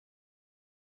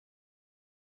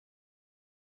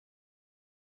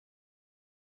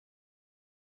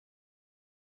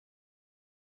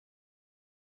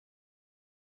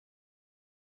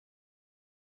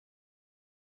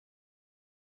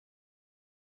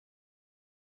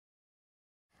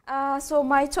So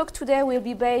my talk today will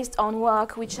be based on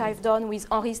work which I've done with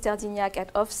Henri Sterdignac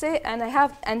at OFCE, and I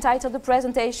have entitled the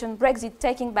presentation Brexit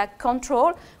Taking Back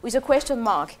Control with a question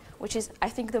mark, which is, I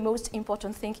think, the most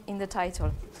important thing in the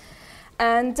title.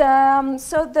 And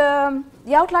so the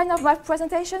outline of my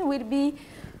presentation will be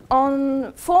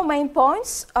on 4 main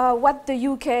points. What the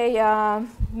UK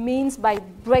means by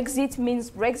Brexit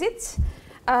means Brexit,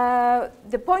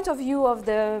 the point of view of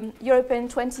the European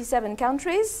 27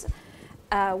 countries,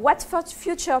 what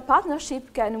future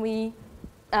partnership can we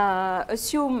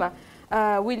assume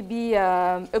will be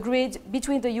agreed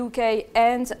between the UK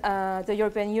and the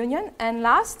European Union, and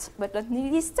last but not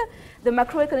least, the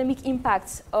macroeconomic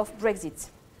impacts of Brexit.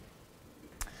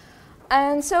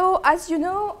 And so, as you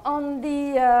know, on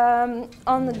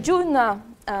June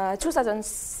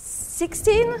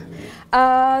 2016,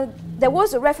 there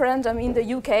was a referendum in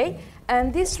the UK,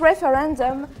 and this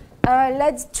referendum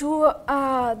led to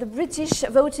the British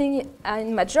voting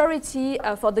in majority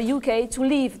for the UK to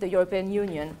leave the European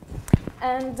Union.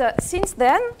 And since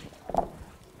then,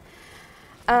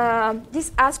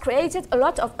 this has created a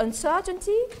lot of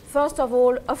uncertainty, first of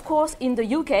all, of course, in the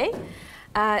UK,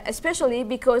 especially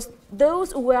because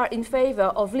those who were in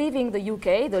favor of leaving the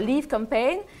UK, the Leave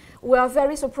campaign, were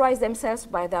very surprised themselves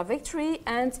by their victory,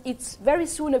 and it very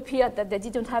soon appeared that they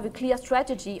didn't have a clear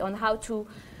strategy on how to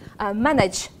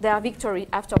manage their victory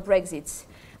after Brexit.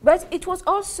 But it was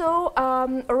also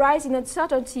a rise in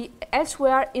uncertainty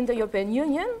elsewhere in the European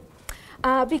Union,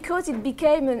 because it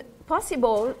became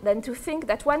possible then to think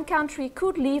that one country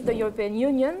could leave the European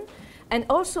Union, and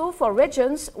also for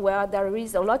regions where there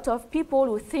is a lot of people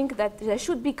who think that they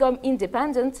should become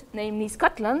independent, namely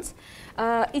Scotland,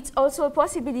 it's also a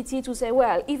possibility to say,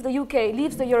 well, if the UK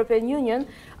leaves the European Union,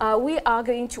 we are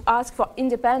going to ask for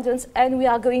independence and we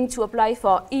are going to apply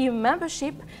for EU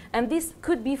membership, and this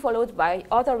could be followed by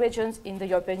other regions in the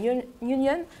European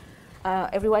Union.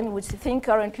 Everyone would think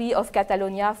currently of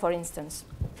Catalonia, for instance.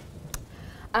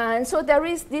 And so there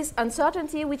is this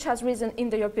uncertainty which has risen in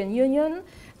the European Union,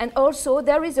 and also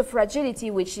there is a fragility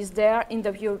which is there in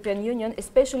the European Union,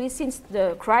 especially since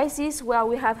the crisis, where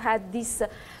we have had this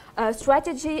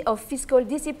strategy of fiscal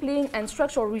discipline and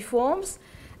structural reforms,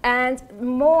 and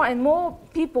more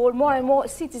people, more and more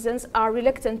citizens are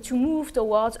reluctant to move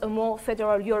towards a more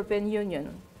federal European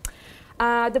Union.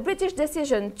 The British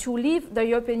decision to leave the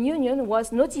European Union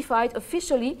was notified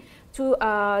officially to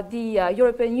the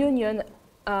European Union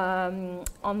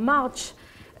on March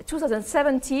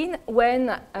 2017,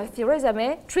 when Theresa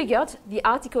May triggered the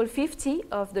Article 50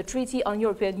 of the Treaty on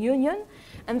European Union,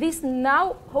 and this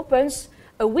now opens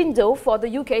a window for the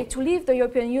UK to leave the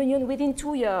European Union within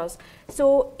 2 years.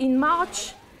 So in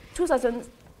March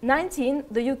 2019,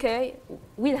 the UK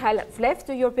will have left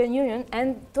the European Union,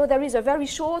 and so there is a very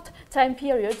short time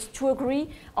period to agree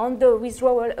on the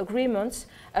withdrawal agreements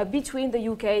between the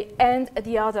UK and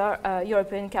the other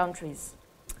European countries.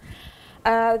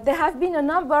 There have been a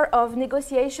number of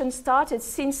negotiations started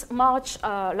since March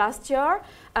last year.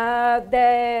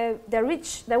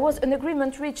 There was an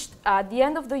agreement reached at the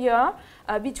end of the year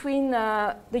between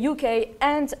the UK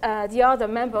and the other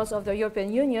members of the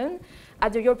European Union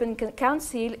at the European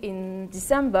Council in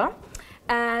December.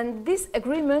 And this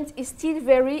agreement is still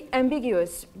very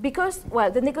ambiguous because, well,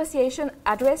 the negotiation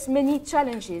addressed many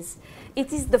challenges.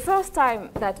 It is the first time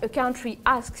that a country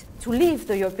asked to leave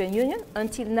the European Union.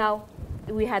 Until now,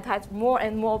 we had more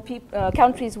and more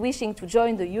countries wishing to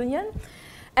join the Union.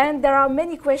 And there are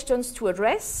many questions to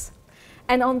address.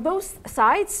 And on both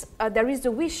sides, there is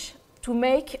the wish to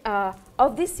make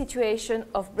of this situation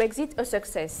of Brexit a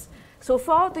success. So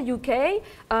for the UK,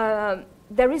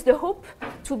 there is the hope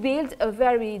to build a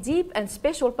very deep and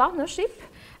special partnership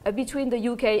between the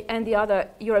UK and the other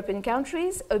European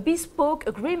countries, a bespoke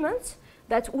agreement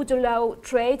that would allow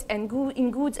trade and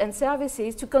in goods and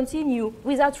services to continue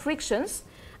without frictions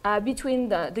between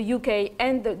the UK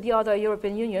and the other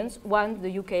European unions once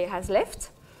the UK has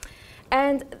left.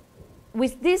 And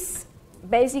with this,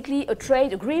 basically a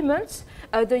trade agreement,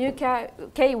 the UK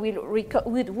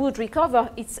would recover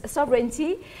its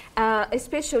sovereignty,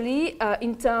 especially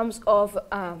in terms of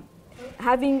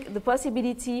having the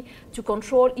possibility to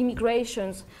control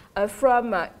immigrations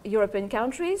from European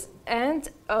countries, and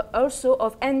also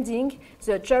of ending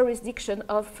the jurisdiction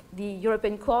of the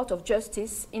European Court of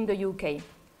Justice in the UK.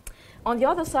 On the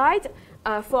other side,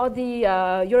 for the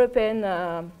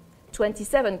European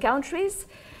 27 countries,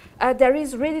 there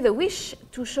is really the wish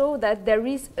to show that there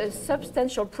is a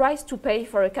substantial price to pay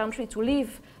for a country to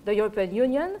leave the European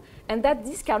Union, and that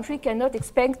this country cannot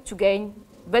expect to gain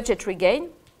budgetary gain.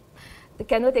 They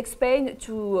cannot expect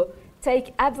to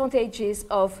take advantages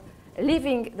of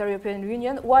leaving the European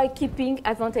Union while keeping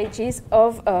advantages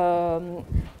of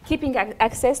keeping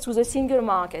access to the single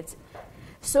market.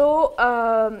 So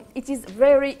it is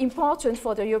very important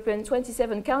for the European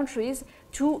 27 countries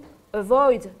to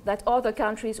avoid that other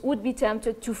countries would be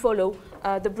tempted to follow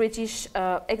the British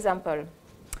example.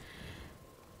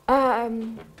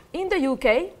 In the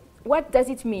UK, what does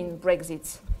it mean,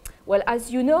 Brexit? Well,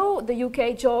 as you know, the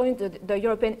UK joined the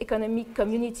European Economic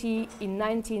Community in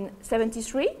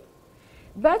 1973.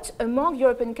 But among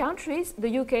European countries,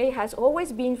 the UK has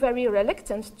always been very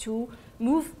reluctant to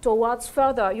move towards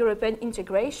further European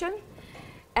integration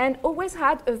and always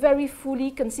had a very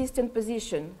fully consistent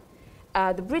position.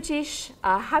 The British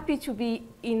are happy to be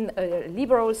in a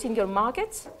liberal single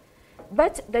market,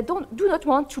 but they do not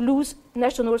want to lose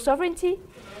national sovereignty.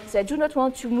 They do not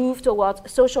want to move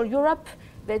towards social Europe.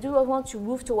 They do not want to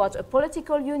move towards a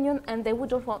political union, and they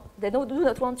do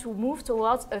not want to move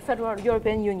towards a federal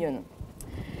European Union.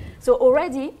 So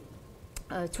already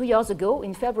 2 years ago,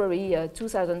 in February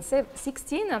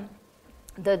 2016,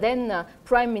 the then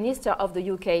Prime Minister of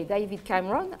the UK, David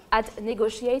Cameron, had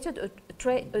negotiated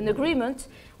an agreement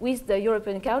with the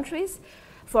European countries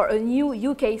for a new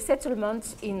UK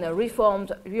settlement in a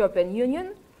reformed European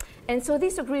Union. And so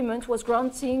this agreement was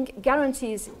granting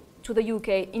guarantees to the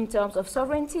UK in terms of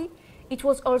sovereignty. It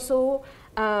was also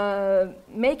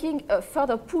making a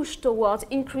further push towards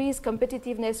increased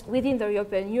competitiveness within the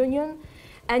European Union,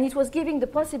 and it was giving the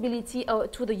possibility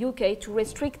to the UK to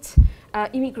restrict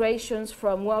immigrations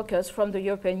from workers from the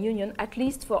European Union, at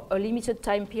least for a limited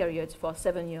time period, for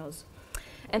 7 years.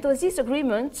 And so this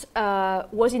agreement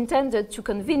was intended to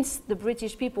convince the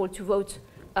British people to vote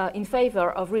in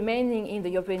favor of remaining in the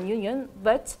European Union,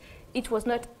 but it was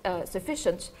not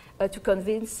sufficient to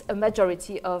convince a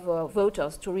majority of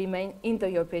voters to remain in the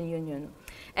European Union.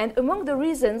 And among the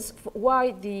reasons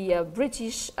why the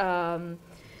British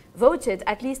voted,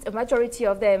 at least a majority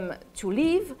of them, to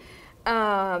leave, they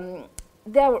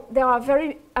are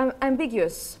very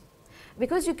ambiguous.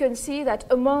 Because you can see that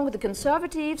among the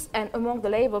Conservatives and among the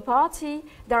Labour Party,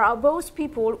 there are both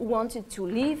people who wanted to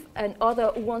leave and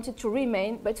others who wanted to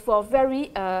remain, but for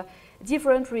very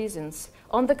different reasons.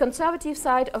 On the Conservative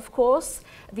side, of course,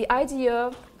 the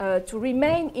idea to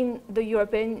remain in the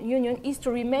European Union is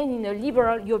to remain in a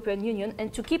liberal European Union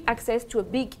and to keep access to a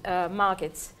big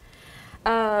market.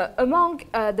 Among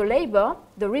the Labour,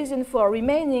 the reason for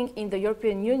remaining in the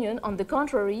European Union, on the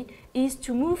contrary, is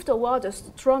to move toward a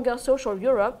stronger social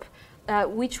Europe,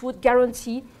 which would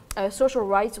guarantee social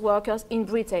rights workers in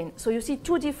Britain. So you see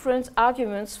two different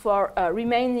arguments for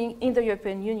remaining in the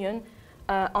European Union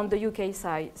on the UK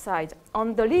side.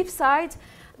 On the Leave side,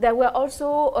 there were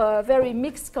also very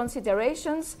mixed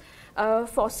considerations.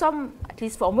 For some, at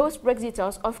least for most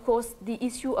Brexiters, of course, the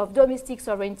issue of domestic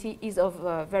sovereignty is of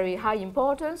very high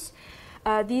importance.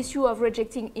 The issue of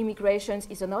rejecting immigrations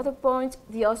is another point.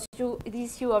 The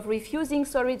issue of refusing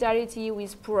solidarity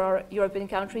with poorer European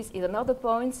countries is another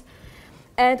point.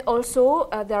 And also,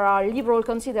 there are liberal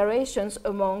considerations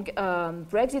among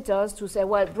Brexiters to say,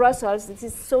 well, Brussels, this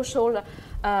is social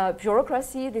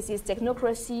bureaucracy, this is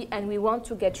technocracy, and we want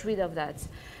to get rid of that.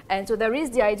 And so there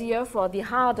is the idea for the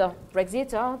harder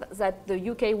Brexiter that the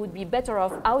UK would be better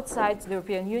off outside the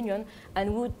European Union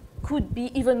and could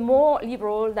be even more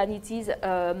liberal than it is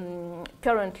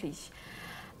currently.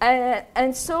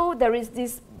 And so there is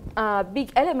this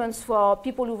big elements for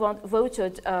people who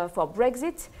voted for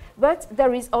Brexit, but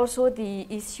there is also the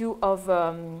issue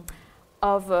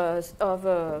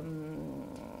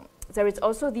there is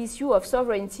also the issue of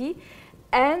sovereignty.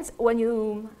 And when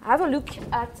you have a look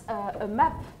at a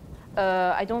map,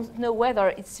 I don't know whether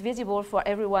it's visible for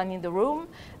everyone in the room,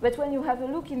 but when you have a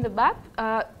look in the map,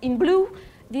 in blue,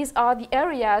 these are the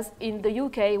areas in the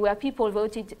UK where people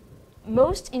voted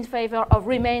most in favor of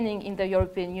remaining in the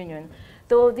European Union.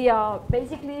 So they are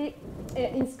basically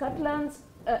in Scotland,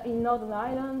 in Northern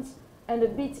Ireland, and a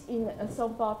bit in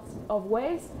some parts of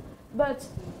Wales. But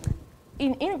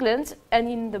in England and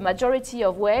in the majority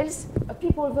of Wales,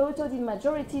 people voted in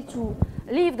majority to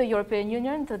leave the European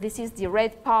Union. So this is the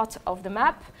red part of the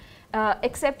map,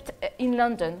 except in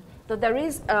London. So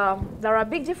there are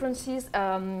big differences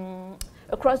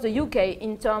across the UK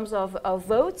in terms of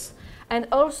votes, and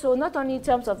also not only in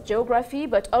terms of geography,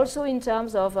 but also in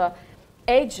terms of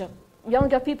age.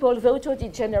 Younger people voted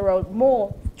in general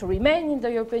more to remain in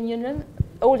the European Union.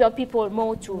 Older people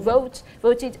more to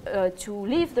voted to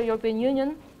leave the European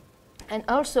Union. And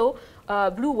also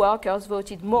blue workers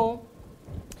voted more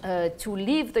to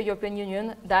leave the European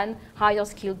Union than higher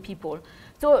skilled people.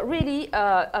 So really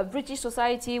a British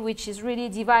society which is really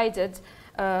divided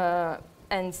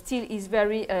and still is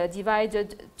very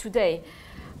divided today.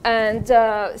 And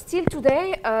still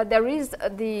today, there is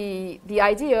the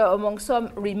idea among some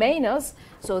Remainers,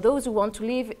 so those who want to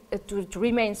live, to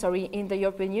remain, sorry, in the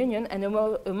European Union, and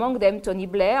among them Tony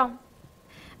Blair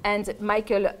and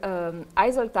Michael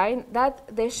Heseltine, that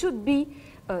there should be,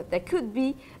 there could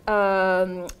be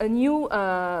a new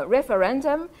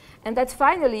referendum, and that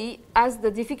finally, as the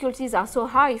difficulties are so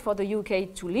high for the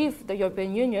UK to leave the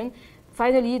European Union,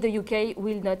 finally the UK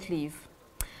will not leave.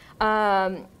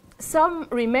 Some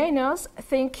Remainers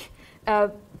think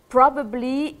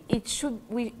probably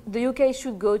the UK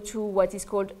should go to what is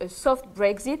called a soft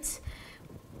Brexit.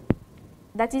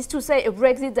 That is to say, a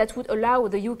Brexit that would allow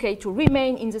the UK to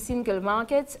remain in the single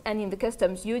market and in the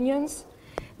customs unions.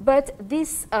 But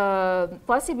this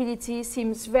possibility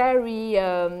seems very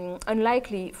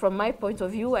unlikely from my point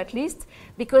of view, at least,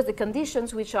 because the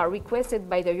conditions which are requested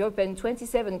by the European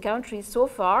 27 countries so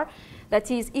far, that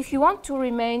is, if you want to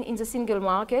remain in the single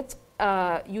market,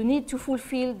 you need to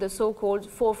fulfill the so-called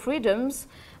 4 freedoms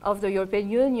of the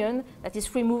European Union, that is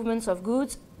free movements of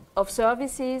goods, of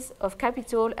services, of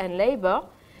capital and labor.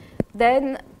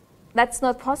 Then that's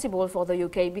not possible for the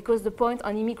UK, because the point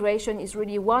on immigration is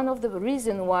really one of the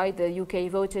reasons why the UK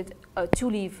voted to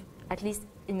leave, at least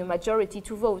in the majority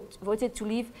voted to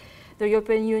leave the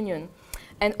European Union.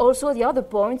 And also the other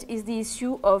point is the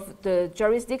issue of the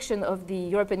jurisdiction of the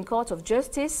European Court of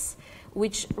Justice,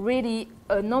 which really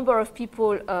a number of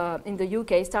people in the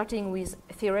UK, starting with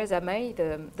Theresa May,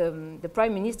 the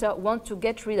Prime Minister, want to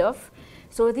get rid of.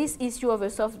 So this issue of a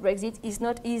soft Brexit is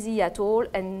not easy at all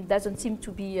and doesn't seem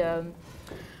to be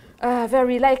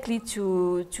very likely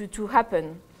to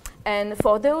happen. And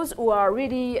for those who are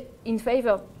really in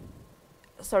favor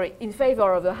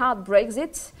of a hard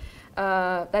Brexit,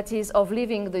 that is of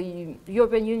leaving the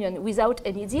European Union without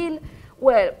any deal,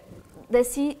 well, they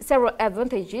see several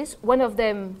advantages. One of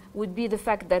them would be the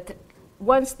fact that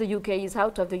once the UK is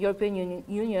out of the European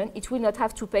Union, it will not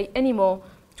have to pay any more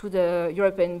to the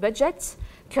European budget.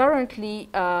 Currently,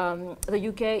 the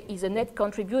UK is a net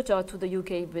contributor to the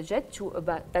UK budget,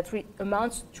 that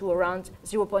amounts to around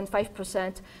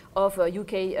 0.5% of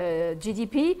UK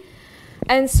GDP.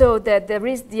 And so that there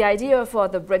is the idea for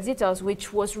the Brexiters,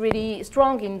 which was really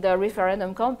strong in the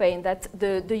referendum campaign, that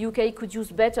the UK could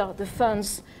use better the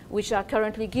funds which are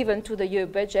currently given to the EU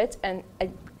budget and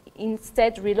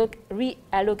instead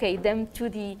reallocate them to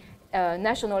the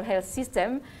national health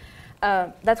system.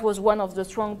 That was one of the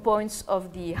strong points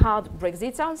of the hard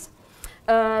Brexiters.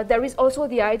 There is also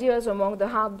the ideas among the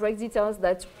hard Brexiters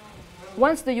that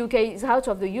once the UK is out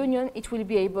of the Union, it will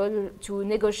be able to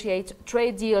negotiate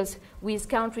trade deals with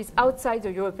countries outside the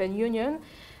European Union,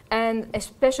 and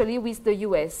especially with the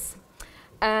US.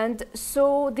 And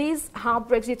so these hard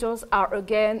Brexiters are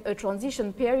again a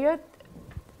transition period.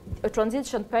 A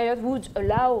transition period would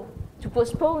allow to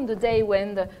postpone the day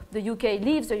when the UK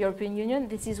leaves the European Union.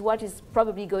 This is what is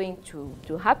probably going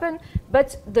to happen.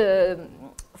 But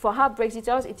for hard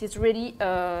Brexiters, it is really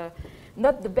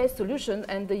not the best solution,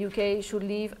 and the UK should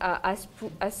leave as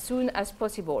soon as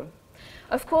possible.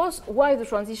 Of course, why the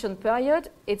transition period?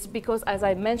 It's because, as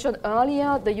I mentioned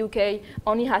earlier, the UK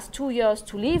only has 2 years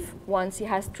to leave once it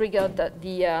has triggered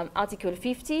the Article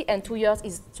 50, and 2 years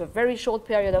is a very short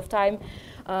period of time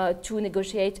to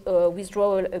negotiate a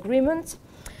withdrawal agreement.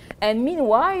 And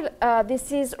meanwhile,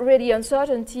 this is really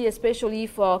uncertainty, especially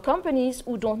for companies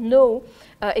who don't know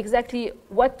exactly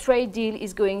what trade deal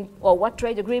is going, or what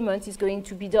trade agreement is going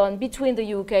to be done between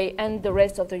the UK and the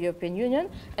rest of the European Union,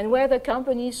 and whether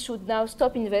companies should now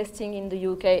stop investing in the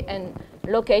UK and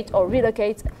locate or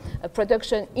relocate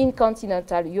production in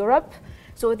continental Europe.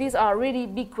 So these are really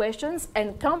big questions,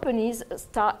 and companies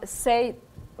say,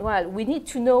 well, we need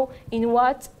to know in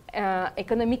what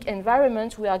economic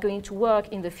environment we are going to work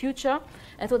in the future.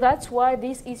 And so that's why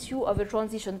this issue of a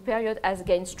transition period has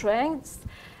gained strength.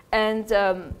 And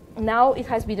now it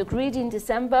has been agreed in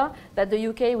December that the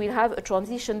UK will have a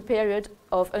transition period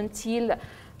of until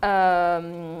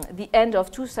the end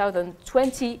of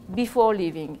 2020 before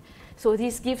leaving. So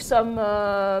this gives some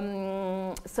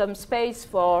space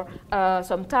for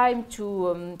some time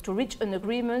to reach an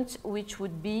agreement which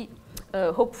would be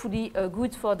hopefully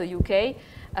good for the UK,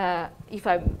 if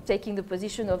I'm taking the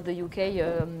position of the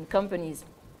UK companies.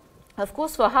 Of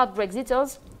course, for hard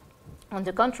Brexiters, on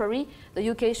the contrary, the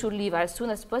UK should leave as soon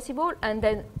as possible, and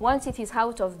then once it is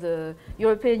out of the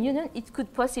European Union, it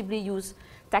could possibly use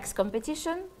tax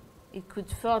competition, it could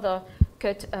further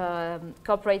cut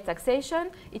corporate taxation,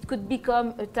 it could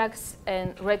become a tax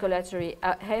and regulatory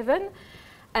haven,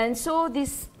 and so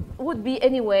this would be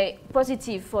anyway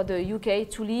positive for the UK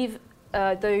to leave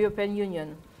the European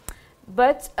Union.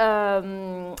 But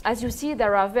as you see,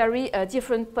 there are very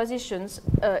different positions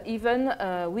even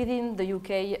within the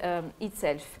UK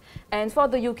itself. And for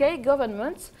the UK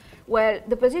government, well,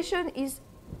 the position is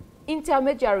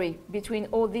intermediary between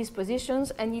all these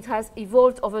positions, and it has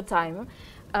evolved over time.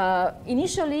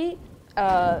 Initially,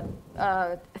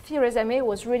 Theresa May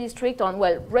was really strict on,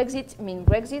 well, Brexit means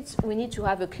Brexit. We need to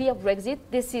have a clear Brexit.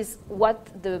 This is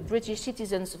what the British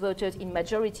citizens voted in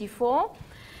majority for.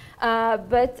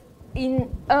 But in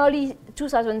early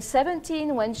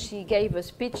 2017, when she gave a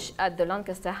speech at the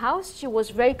Lancaster House, she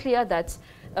was very clear that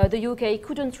the UK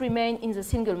couldn't remain in the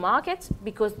single market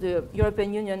because the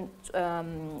European Union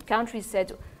countries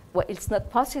said, well, it's not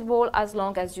possible as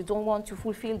long as you don't want to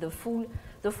fulfill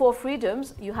the four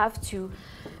freedoms. You have to,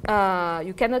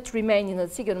 you cannot remain in a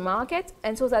single market.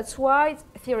 And so that's why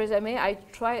Theresa May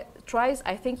tries,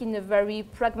 I think, in a very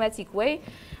pragmatic way,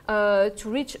 to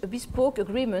reach a bespoke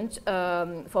agreement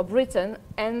for Britain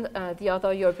and the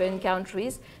other European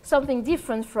countries, something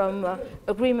different from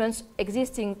agreements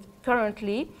existing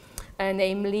currently,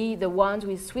 namely the ones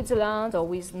with Switzerland or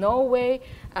with Norway,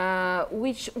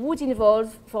 which would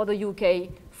involve for the UK,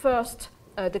 first,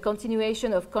 the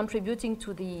continuation of contributing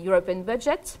to the European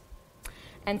budget,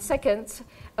 and second,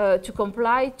 to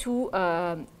comply to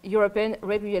European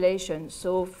regulations.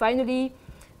 So finally,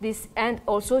 this, and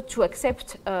also to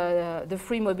accept the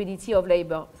free mobility of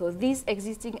labor. So these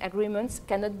existing agreements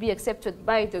cannot be accepted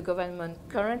by the government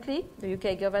currently, the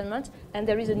UK government, and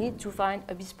there is a need to find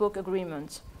a bespoke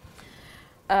agreement.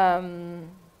 Among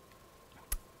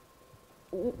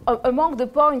the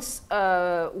points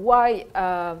why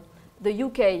the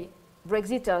UK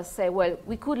Brexiters say, well,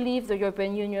 we could leave the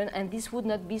European Union and this would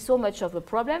not be so much of a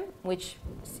problem, which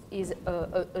is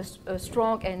a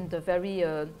strong and a very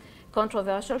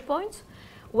controversial point.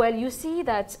 Well, you see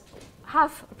that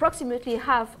approximately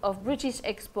half of British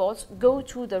exports go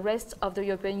to the rest of the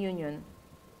European Union.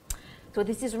 So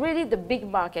this is really the big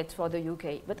market for the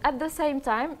UK. But at the same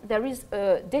time, there is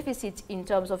a deficit in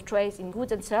terms of trade in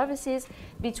goods and services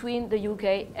between the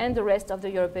UK and the rest of the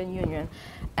European Union.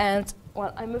 And,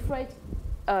 well, I'm afraid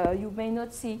you may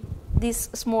not see this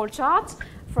small chart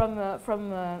from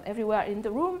everywhere in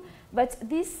the room, but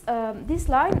this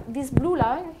line, this blue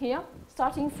line here,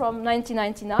 starting from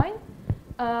 1999,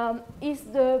 is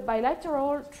the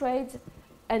bilateral trade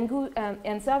and goods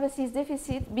and services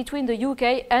deficit between the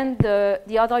UK and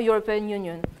the other European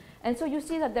Union. And so you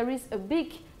see that there is a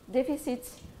big deficit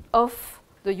of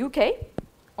the UK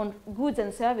on goods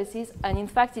and services, and in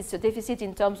fact it's a deficit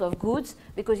in terms of goods,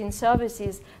 because in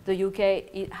services the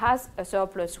UK has a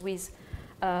surplus with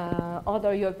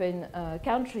other European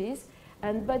countries.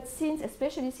 But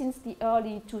especially since the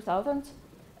early 2000s,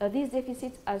 this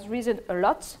deficit has risen a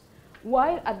lot,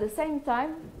 while at the same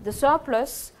time the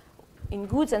surplus in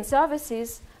goods and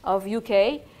services of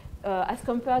UK, as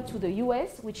compared to the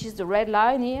US, which is the red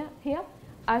line here,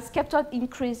 has kept on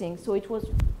increasing. So it was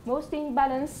mostly in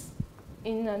balance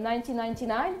in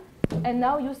 1999, and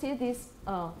now you see this,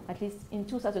 at least in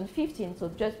 2015,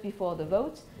 so just before the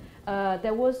vote,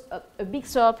 there was a big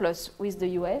surplus with the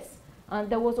US, and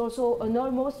there was also an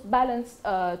almost balanced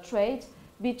trade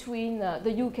between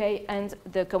the UK and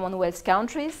the Commonwealth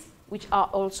countries, which are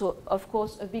also, of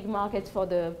course, a big market for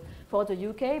the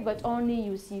UK, but only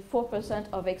you see 4%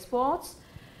 of exports.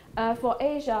 For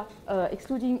Asia,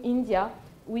 excluding India,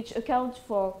 which accounts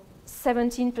for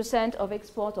 17% of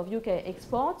export of UK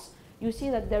exports, you see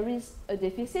that there is a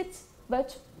deficit,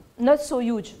 but not so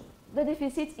huge. The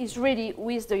deficit is really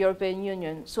with the European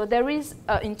Union. So there is,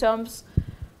 in terms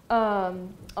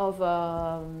of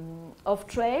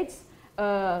trade,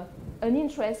 an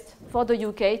interest for the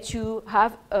UK to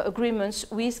have agreements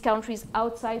with countries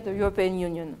outside the European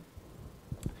Union.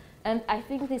 And I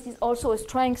think this is also a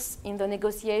strength in the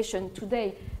negotiation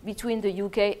today between the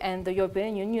UK and the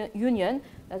European Union.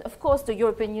 That of course, the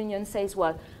European Union says,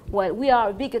 well, we are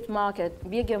a bigger market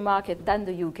than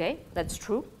the UK. That's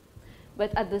true.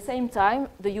 But at the same time,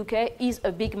 the UK is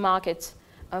a big market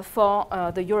for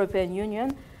the European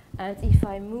Union. And if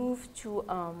I move to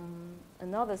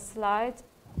another slide,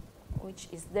 which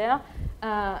is there,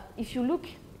 if you look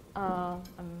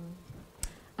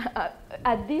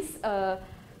at this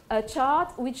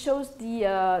chart, which shows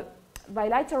the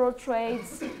bilateral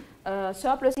trades,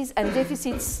 surpluses and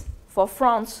deficits for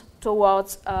France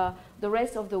towards the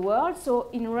rest of the world. So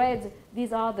in red,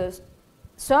 these are the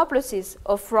surpluses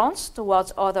of France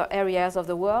towards other areas of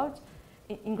the world.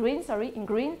 In green,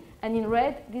 and in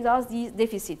red, these are the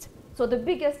deficits. So the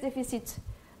biggest deficit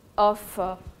of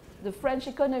the French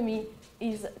economy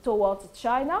is towards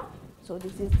China. So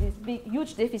this is this big,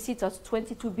 huge deficit of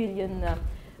 22 billion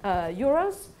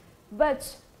euros.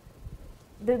 But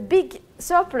the big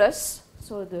surplus,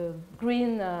 so the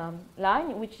green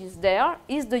line, which is there,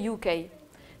 is the UK.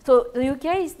 So the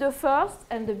UK is the first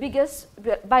and the biggest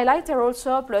bilateral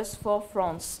surplus for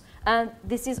France. And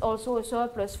this is also a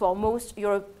surplus for most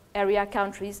Europe area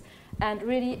countries and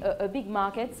really a big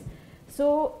market.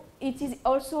 So it is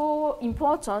also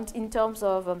important in terms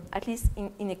of, at least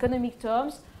in economic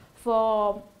terms,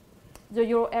 for the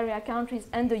Euro area countries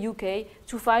and the UK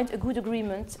to find a good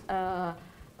agreement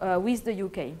with the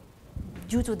UK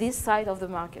due to this side of the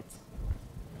market.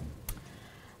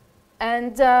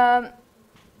 And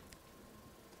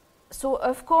so,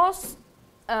 of course,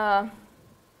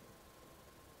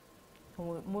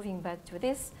 moving back to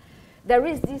this, there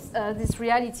is this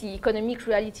reality, economic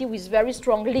reality, with very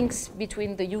strong links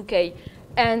between the UK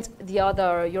and the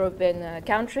other European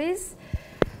countries.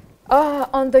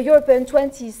 On the European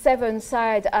 27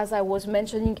 side, as I was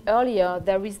mentioning earlier,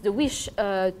 there is the wish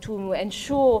to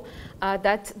ensure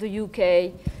that the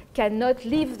UK cannot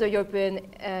leave the European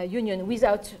Union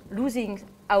without losing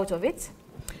out of it.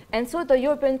 And so the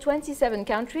European 27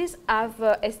 countries have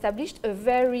established a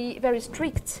very, very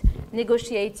strict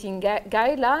negotiating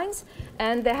guidelines,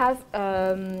 and they have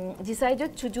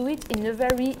decided to do it in a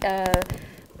very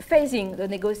phasing the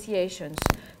negotiations.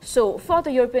 So for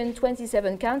the European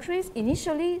 27 countries,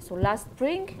 initially, so last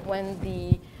spring, when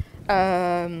the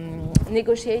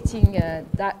negotiating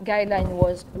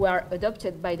guidelines were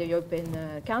adopted by the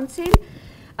European Council,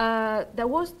 there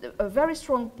was a very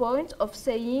strong point of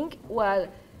saying, well,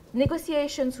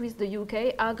 negotiations with the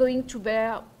UK are going to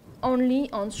bear only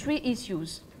on 3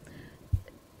 issues.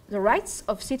 The rights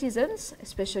of citizens,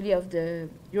 especially of the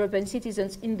European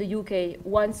citizens in the UK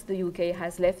once the UK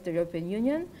has left the European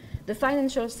Union, the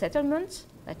financial settlement,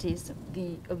 that is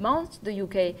the amount the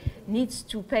UK needs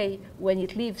to pay when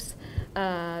it leaves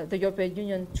the European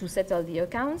Union to settle the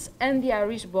accounts, and the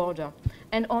Irish border.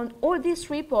 And on all these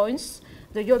 3 points,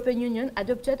 the European Union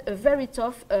adopted a very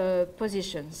tough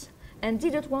positions and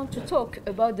didn't want to talk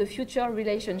about the future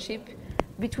relationship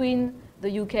between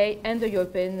the UK and the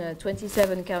European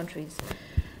 27 countries.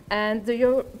 And the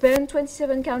European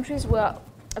 27 countries were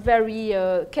very,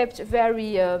 kept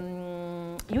very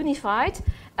unified.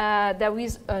 There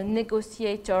is a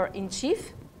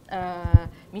negotiator-in-chief,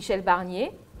 Michel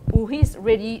Barnier, who is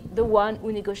really the one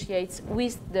who negotiates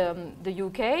with the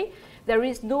UK. There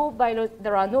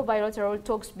are no bilateral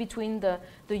talks between the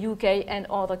UK and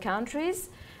other countries.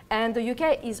 And the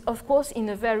UK is, of course, in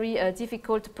a very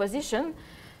difficult position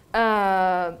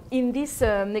in this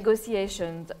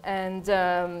negotiations. And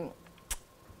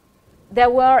there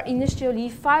were initially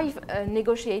 5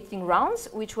 negotiating rounds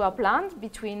which were planned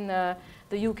between the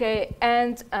UK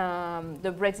and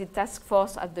the Brexit task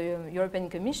force at the European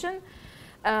Commission,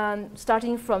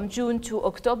 starting from June to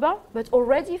October. But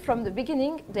already from the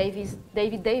beginning,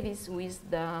 David Davis, who is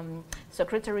the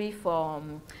Secretary for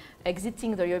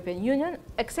exiting the European Union,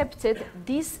 accepted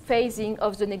this phasing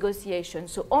of the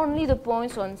negotiations. So only the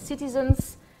points on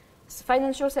citizens,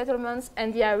 financial settlements,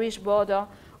 and the Irish border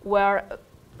were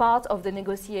part of the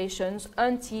negotiations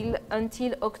until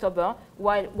October,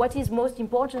 while what is most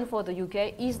important for the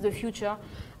UK is the future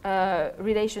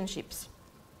relationships.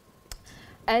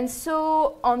 And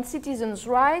so on citizens'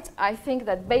 rights, I think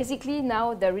that basically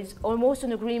now there is almost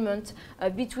an agreement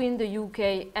between the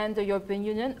UK and the European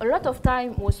Union. A lot of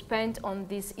time was spent on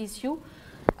this issue.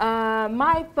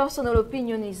 My personal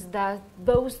opinion is that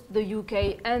both the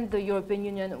UK and the European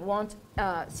Union want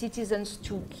citizens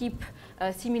to keep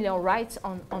similar rights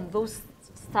on both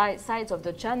sides of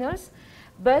the channels.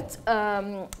 But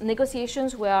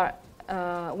negotiations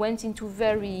went into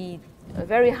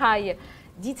very high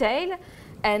detail.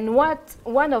 And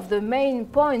one of the main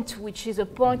points, which is a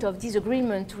point of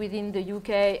disagreement within the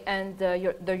UK and the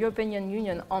European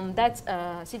Union on that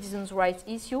citizens' rights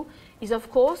issue, is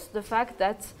of course the fact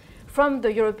that from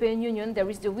the European Union there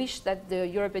is the wish that the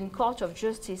European Court of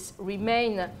Justice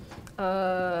remain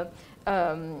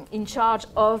in charge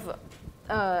of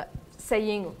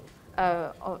saying,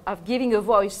 of giving a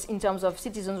voice in terms of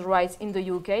citizens' rights in the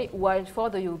UK, while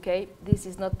for the UK this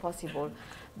is not possible.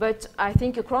 But I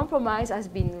think a compromise has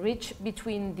been reached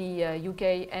between the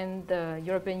UK and the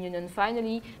European Union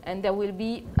finally, and there will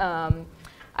be,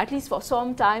 at least for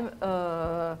some time,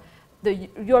 the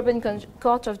European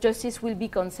Court of Justice will be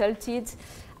consulted,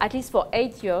 at least for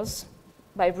 8 years,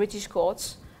 by British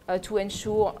courts to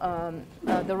ensure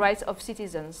the rights of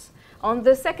citizens. On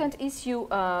the second issue,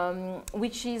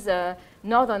 which is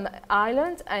Northern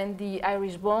Ireland and the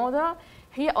Irish border,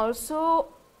 here also,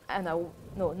 no,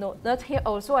 not here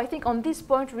also. I think on this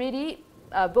point, really,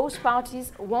 both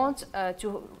parties want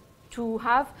to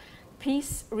have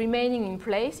peace remaining in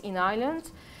place in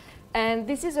Ireland. And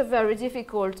this is a very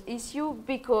difficult issue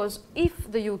because if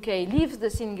the UK leaves the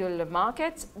single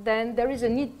market, then there is a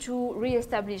need to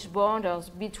re-establish borders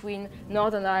between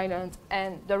Northern Ireland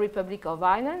and the Republic of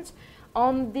Ireland.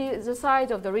 On the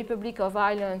side of the Republic of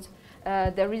Ireland,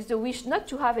 there is the wish not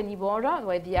to have any border,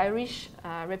 where the Irish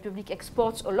Republic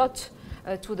exports a lot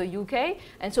to the UK.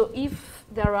 And so if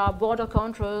there are border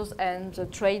controls and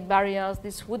trade barriers,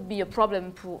 this would be a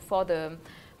problem for the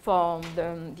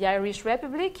Irish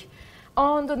Republic.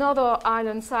 On the Northern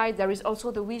Ireland side, there is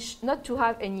also the wish not to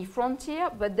have any frontier,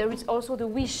 but there is also the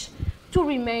wish to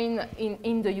remain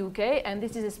in the UK, and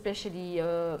this is especially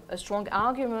a strong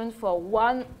argument for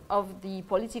one of the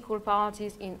political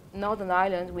parties in Northern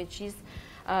Ireland, which is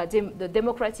the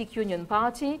Democratic Union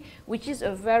Party, which is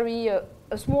a very a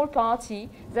small party,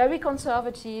 very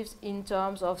conservative in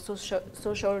terms of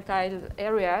social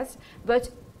areas,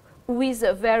 but with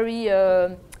a very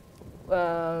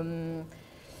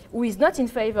who is not in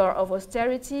favor of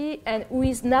austerity and who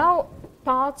is now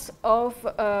part of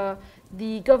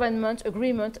the government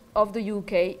agreement of the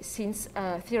UK since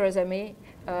Theresa May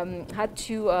had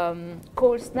to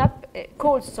call snap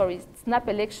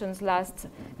elections last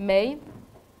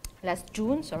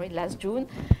June,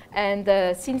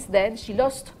 and since then she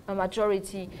lost a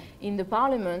majority in the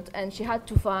parliament, and she had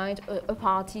to find a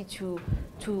party to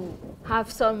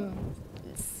have some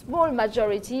small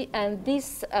majority, and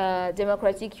this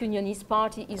Democratic Unionist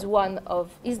Party is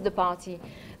the party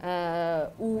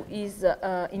who is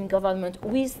in government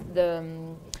with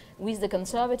the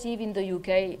Conservative in the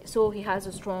UK, so he has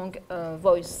a strong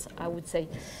voice, I would say.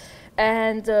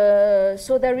 And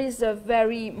so there is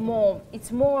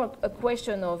it's more a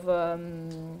question of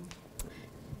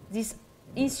this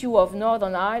issue of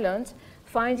Northern Ireland,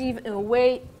 finding a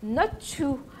way not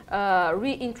to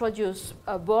reintroduce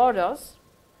borders,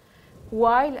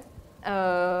 while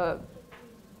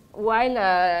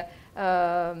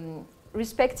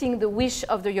respecting the wish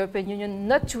of the European Union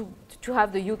not to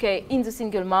have the UK in the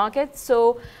single market.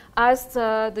 So, as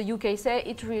the UK say,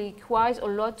 it requires a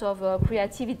lot of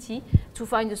creativity to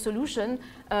find a solution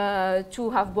to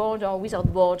have border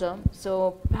without border.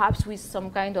 So, perhaps with some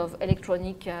kind of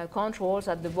electronic controls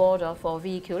at the border for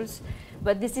vehicles.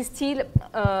 But this is still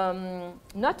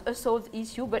not a solved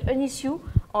issue, but an issue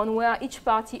on where each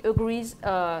party agrees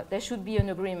there should be an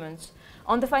agreement.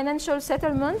 On the financial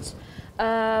settlement,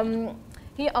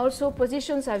 here also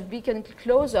positions have become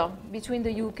closer between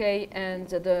the UK and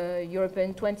the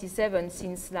European 27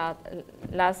 since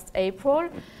last April.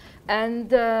 And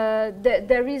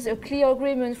there is a clear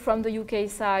agreement from the UK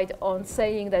side on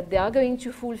saying that they are going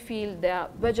to fulfill their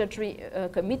budgetary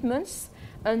commitments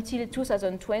until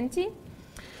 2020.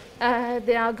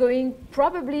 They are going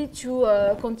probably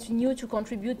to continue to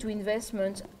contribute to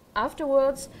investment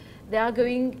afterwards. They are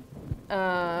going,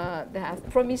 they have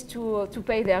promised to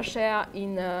pay their share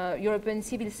in European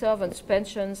civil servants'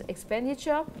 pensions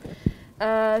expenditure.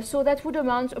 So that would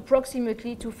amount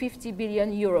approximately to 50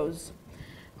 billion euros.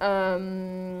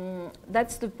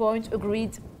 That's the point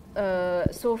agreed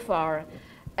so far.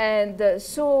 And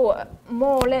so,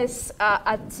 more or less,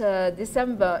 last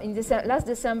December,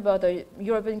 the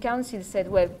European Council said,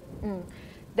 well,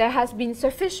 there has been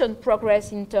sufficient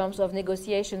progress in terms of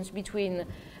negotiations between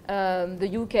the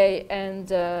UK and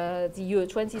the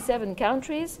 27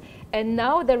 countries, and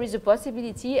now there is a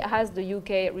possibility, as the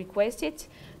UK requested,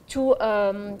 to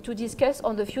discuss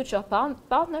on the future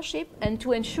partnership and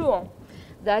to ensure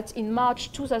that in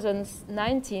March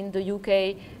 2019 the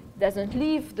UK doesn't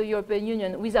leave the European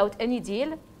Union without any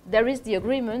deal. There is the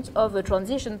agreement of a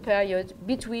transition period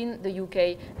between the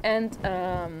UK and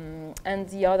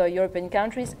the other European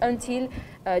countries until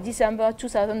December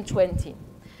 2020.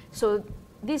 So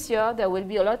this year there will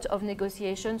be a lot of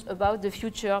negotiations about the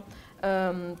future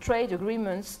trade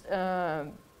agreements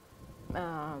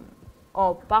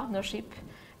or partnership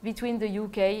between the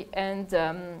UK and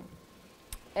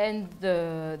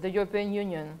the European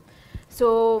Union.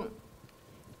 So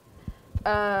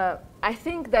I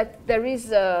think that there is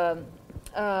there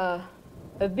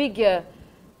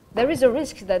is a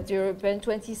risk that the European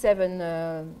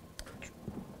 27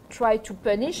 try to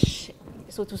punish,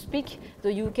 so to speak,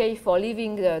 the UK for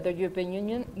leaving the European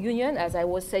Union. As I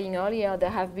was saying earlier, there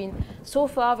have been so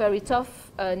far very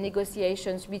tough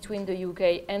negotiations between the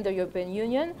UK and the European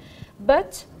Union,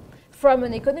 but from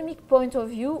an economic point of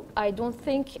view, I don't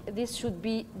think this would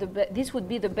be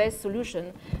the best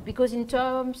solution, because in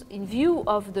view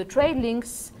of the trade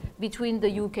links between the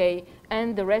UK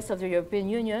and the rest of the European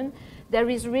Union,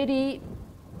 there is really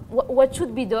what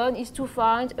should be done is to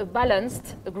find a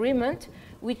balanced agreement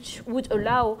which would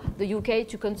allow the UK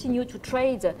to continue to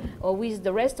trade with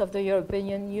the rest of the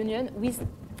European Union with,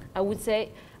 I would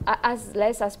say, as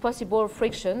less as possible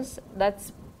frictions.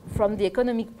 That's, from the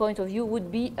economic point of view,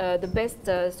 would be the best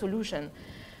solution.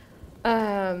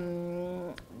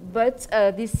 But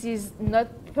this is not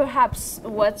perhaps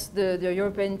what the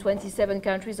European 27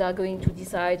 countries are going to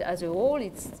decide as a whole.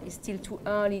 It's still too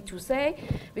early to say,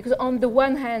 because on the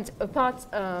one hand, apart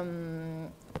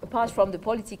from the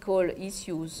political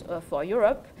issues for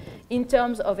Europe, in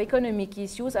terms of economic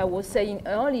issues, I was saying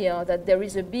earlier that there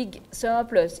is a big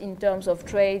surplus in terms of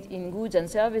trade in goods and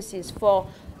services for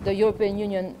the European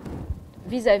Union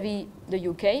vis-à-vis the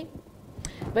UK.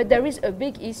 But there is a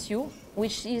big issue,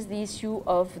 which is the issue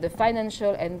of the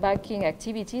financial and banking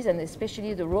activities, and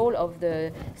especially the role of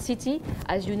the city.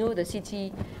 As you know, the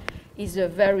city is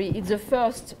it's the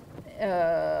first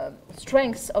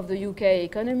strength of the UK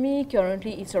economy.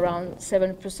 Currently, it's around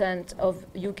 7% of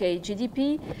UK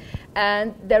GDP.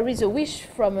 And there is a wish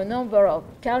from a number of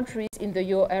countries in the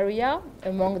euro area,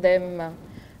 among them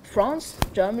France,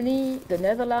 Germany, the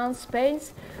Netherlands, Spain,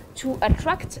 to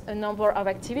attract a number of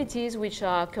activities which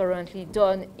are currently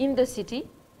done in the city,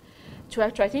 to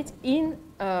attract it in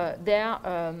their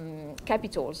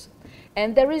capitals.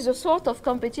 And there is a sort of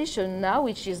competition now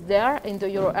which is there in the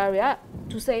euro area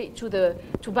to say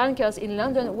to bankers in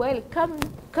London, well,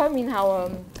 come in our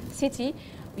city,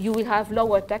 you will have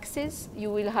lower taxes, you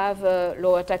will have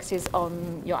lower taxes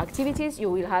on your activities, you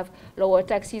will have lower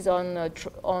taxes on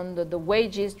the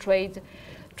wages,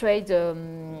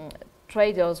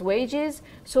 traders' wages.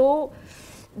 So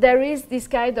there is this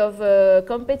kind of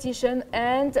competition,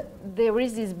 and there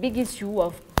is this big issue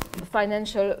of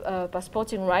financial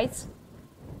passporting rights,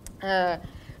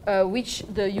 which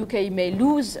the UK may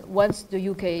lose once the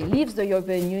UK leaves the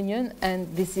European Union, and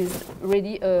this is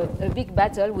really a big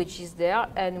battle which is there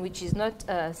and which is not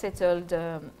settled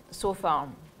so far.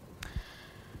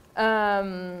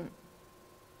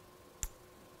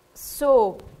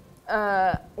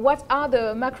 What are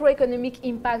the macroeconomic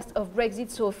impacts of Brexit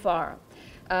so far?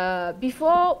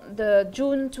 Before the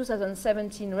June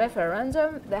 2017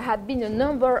 referendum, there had been a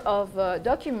number of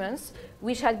documents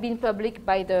which had been published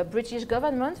by the British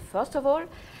government, first of all,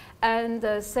 and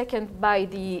second by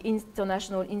the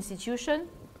international institution,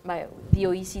 by the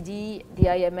OECD, the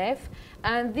IMF.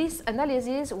 And these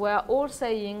analyses were all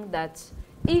saying that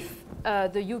if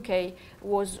the UK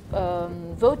was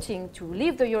voting to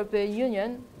leave the European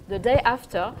Union, the day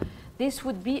after, this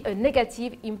would be a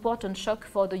negative, important shock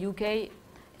for the UK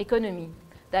economy,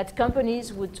 that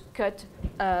companies would cut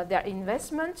their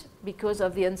investment because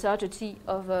of the uncertainty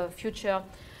of future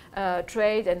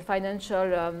trade and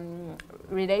financial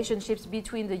relationships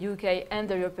between the UK and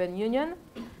the European Union.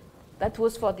 That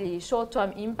was for the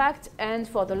short-term impact. And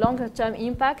for the longer-term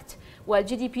impact, while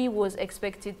GDP was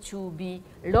expected to be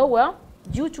lower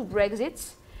due to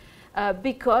Brexit,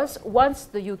 because once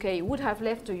the UK would have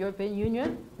left the European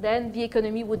Union, then the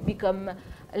economy would become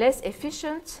less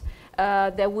efficient.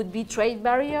 There would be trade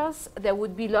barriers, there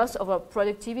would be loss of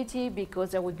productivity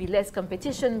because there would be less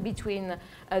competition between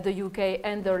the UK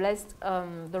and the rest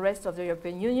of the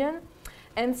European Union.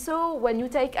 And so when you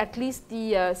take at least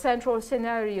the central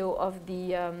scenario of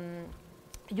the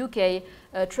UK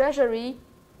Treasury,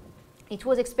 it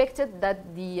was expected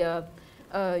that the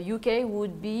UK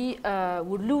would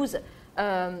lose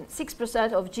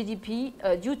 6% of GDP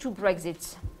due to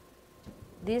Brexit.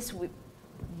 This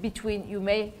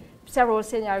several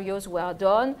scenarios were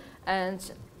done,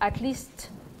 and at least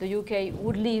the UK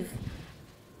would leave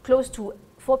close to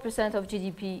 4% of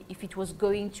GDP if it was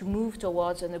going to move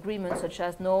towards an agreement such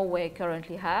as Norway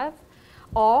currently have,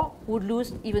 or would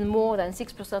lose even more than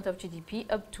 6% of GDP,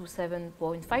 up to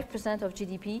 7.5% of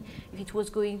GDP, if it was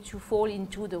going to fall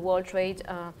into the World Trade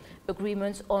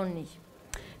Agreements only.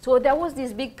 So there was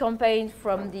this big campaign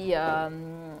from the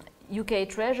UK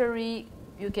Treasury,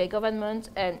 UK government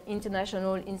and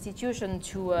international institutions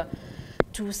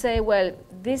to say, well,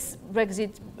 this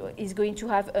Brexit is going to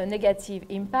have a negative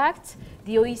impact.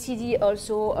 The OECD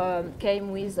also came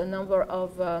with a number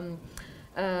of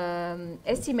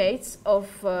estimates of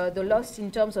the loss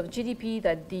in terms of GDP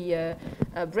that the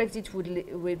Brexit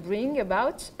would bring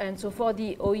about. And so for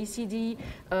the OECD,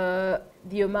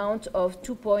 the amount of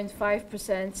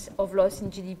 2.5% of loss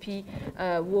in GDP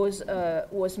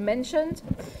was mentioned.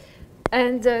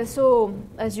 And so,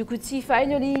 as you could see,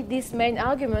 finally, this main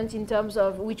argument in terms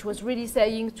of which was really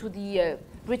saying to the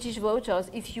British voters,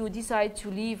 if you decide to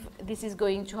leave, this is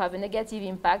going to have a negative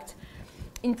impact,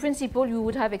 in principle, you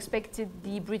would have expected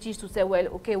the British to say, well,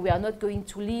 okay, we are not going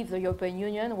to leave the European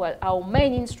Union. Well, our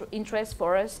main interest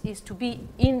for us is to be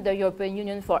in the European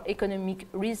Union for economic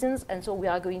reasons, and so we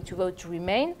are going to vote to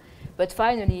remain. But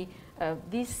finally,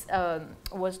 this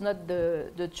was not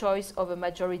the choice of a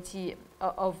majority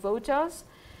of voters.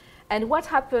 And what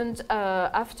happened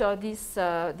after this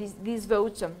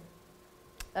vote,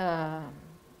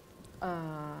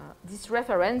 this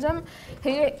referendum?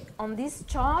 Here on this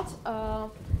chart,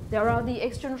 there are the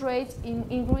exchange rates.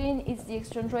 In green, it's the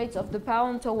exchange rates of the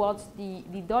pound towards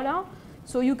the dollar.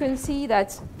 So you can see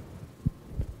that,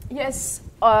 yes,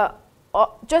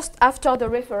 just after the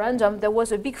referendum, there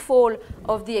was a big fall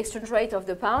of the exchange rate of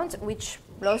the pound, which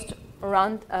lost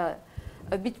around a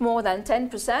bit more than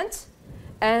 10%.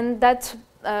 And that,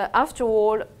 after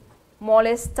all, more or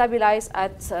less stabilized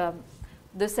at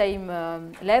the same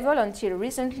level until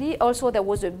recently. Also, there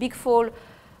was a big fall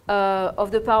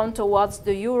of the pound towards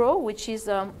the euro, which is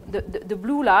the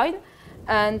blue line.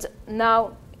 And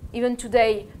now, even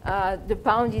today, the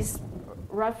pound is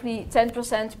roughly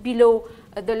 10% below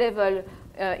the level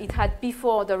it had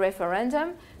before the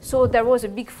referendum. So there was a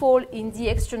big fall in the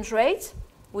exchange rate,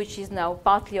 which is now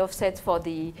partly offset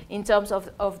in terms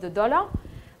of the dollar.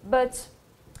 But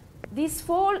this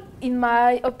fall, in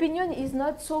my opinion, is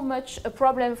not so much a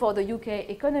problem for the UK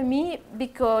economy,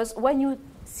 because when you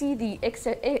see the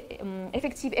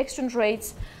effective exchange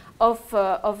rates of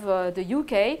the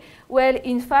UK, well,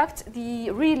 in fact,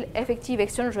 the real effective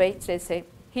exchange rate, let's say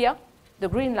here, the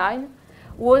green line,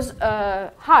 was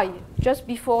high just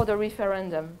before the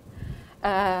referendum.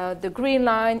 The green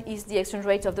line is the exchange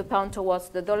rate of the pound towards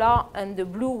the dollar, and the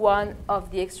blue one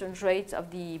of the exchange rate of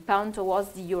the pound towards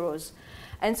the euros.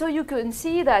 And so you can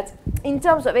see that in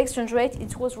terms of exchange rate,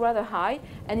 it was rather high.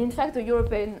 And in fact, the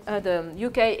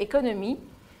UK economy,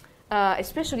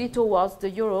 especially towards the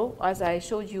euro, as I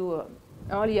showed you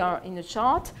earlier in the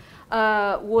chart,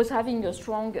 was having a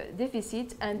strong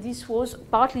deficit. And this was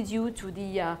partly due to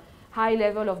the high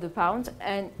level of the pound.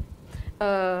 And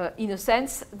in a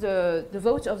sense, the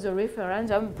vote of the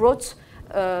referendum brought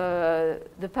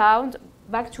the pound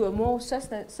back to a more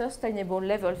sustainable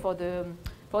level for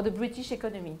the British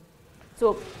economy.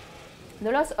 So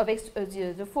the loss of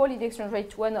the fall in the exchange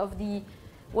rate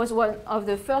was one of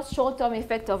the first short-term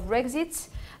effects of Brexit.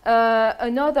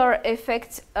 Another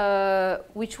effect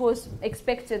which was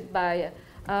expected by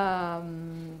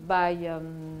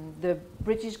the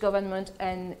British government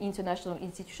and international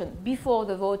institutions before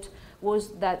the vote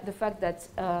was that the fact that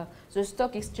the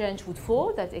stock exchange would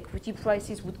fall, that equity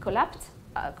prices would collapse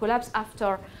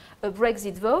after a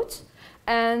Brexit vote.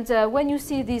 And when you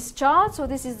see this chart, so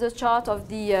this is the chart of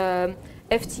the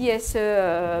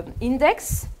FTSE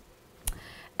index,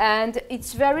 and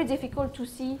it's very difficult to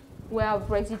see where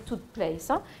Brexit took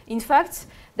place. In fact,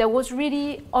 there was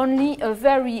really only a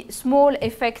very small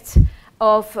effect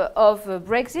of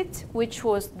Brexit, which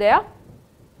was there.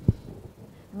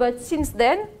 But since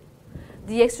then,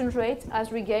 the exchange rate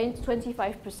has regained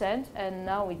 25%, and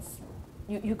now it's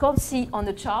you can't see on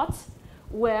the chart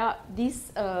where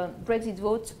this Brexit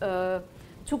vote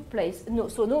took place.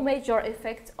 So no major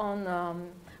effect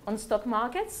on stock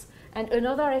markets. And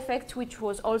another effect, which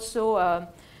was also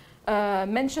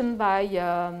mentioned by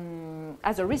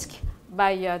as a risk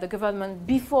by the government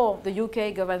before the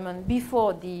UK government,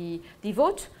 before the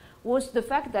vote, was the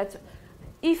fact that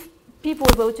if people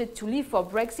voted to leave for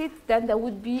Brexit, then there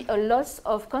would be a loss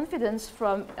of confidence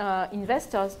from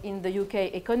investors in the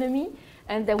UK economy,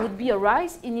 and there would be a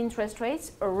rise in interest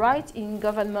rates, a rise in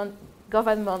government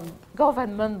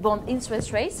bond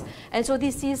interest rates. And so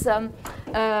this is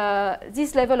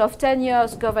this level of 10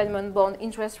 years government bond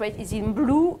interest rate is in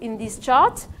blue in this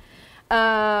chart.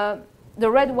 The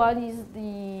red one is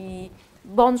the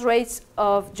bond rates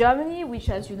of Germany, which,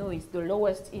 as you know, is the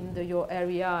lowest in the euro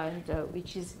area, and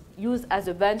which is used as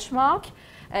a benchmark.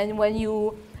 And when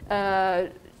you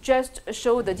just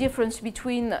show the difference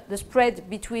between the spread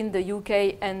between the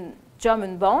UK and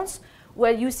German bonds,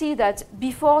 well, you see that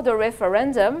before the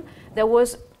referendum, there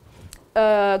was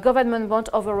a government bond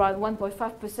of around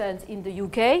 1.5% in the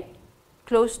UK,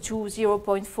 close to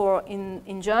 0.4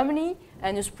 in Germany,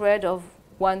 and a spread of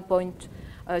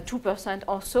 1.2%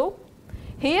 or so.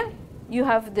 Here, you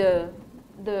have the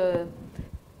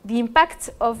impact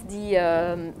of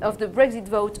the Brexit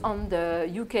vote on the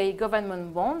UK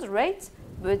government bond rate,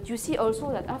 but you see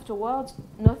also that afterwards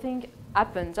nothing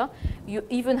happened. You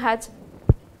even had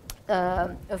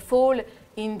a fall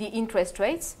in the interest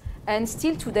rates, and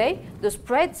still today the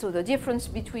spread, so the difference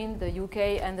between the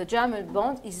UK and the German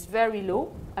bond, is very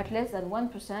low, at less than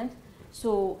 1%.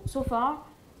 So far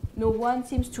no one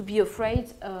seems to be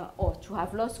afraid or to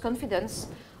have lost confidence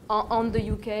on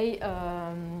the UK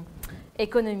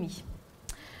economy.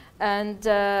 And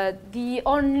the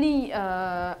only,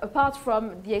 apart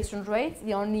from the exchange rate,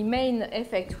 the only main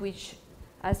effect which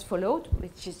has followed,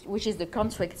 which is the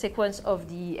consequence of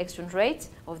the exchange rate,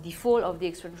 of the fall of the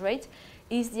exchange rate,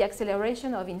 is the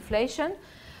acceleration of inflation,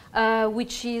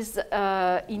 which is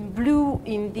in blue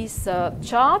in this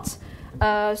chart.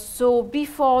 So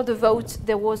before the vote,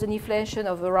 there was an inflation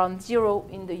of around 0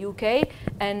 in the UK,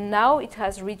 and now it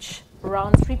has reached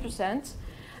around 3%,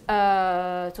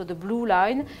 so the blue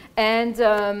line. And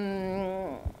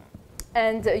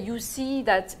you see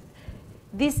that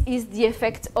this is the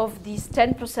effect of this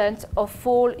 10% of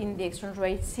fall in the exchange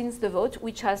rate since the vote,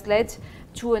 which has led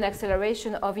to an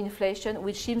acceleration of inflation,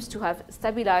 which seems to have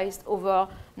stabilized over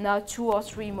now 2 or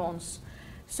 3 months.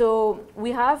 So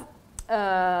we have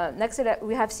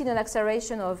seen an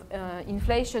acceleration of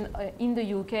inflation in the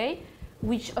UK,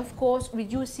 which of course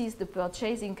reduces the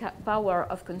purchasing power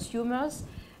of consumers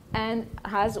and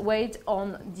has weighed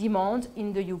on demand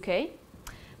in the UK.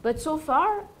 But so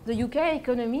far, the UK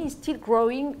economy is still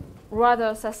growing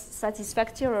rather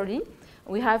satisfactorily.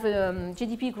 We have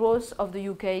GDP growth of the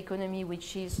UK economy,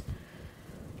 which is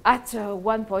at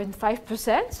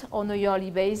 1.5% on a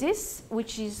yearly basis,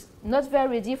 which is not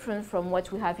very different from what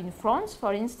we have in France,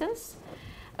 for instance.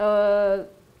 There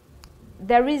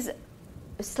is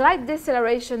a slight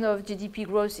deceleration of GDP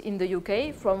growth in the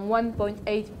UK from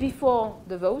 1.8 before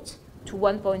the vote to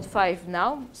 1.5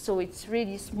 now, so it's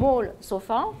really small so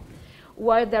far,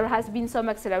 while there has been some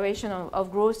acceleration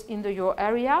of growth in the euro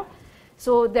area.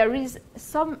 So there is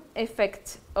some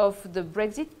effect of the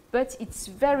Brexit, but it's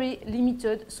very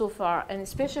limited so far, and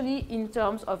especially in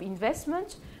terms of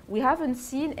investment. We haven't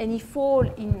seen any fall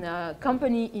in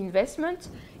company investment.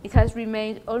 It has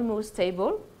remained almost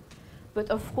stable, but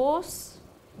of course,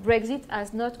 Brexit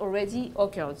has not already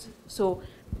occurred. So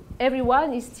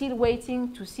everyone is still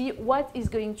waiting to see what is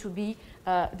going to be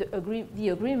the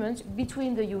agreement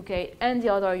between the UK and the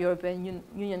other European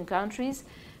Union countries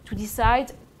to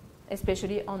decide,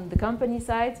 especially on the company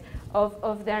side,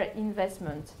 of their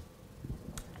investment.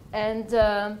 And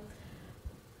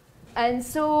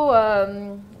so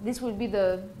this will be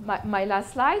my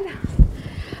last slide.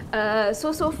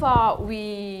 So far,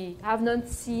 we have not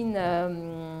seen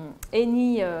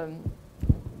any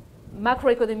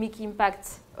macroeconomic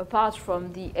impact apart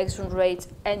from the exchange rate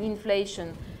and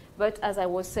inflation. But as I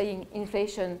was saying,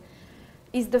 inflation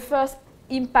is the first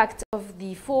impact of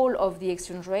the fall of the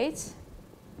exchange rate.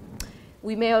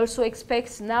 We may also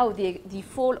expect now the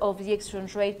fall of the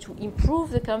exchange rate to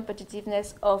improve the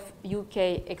competitiveness of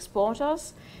UK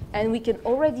exporters. And we can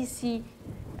already see,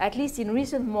 at least in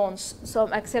recent months,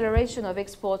 some acceleration of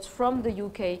exports from the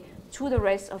UK to the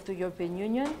rest of the European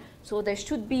Union. So there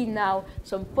should be now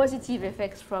some positive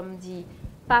effects from the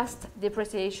past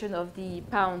depreciation of the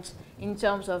pound in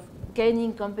terms of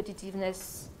gaining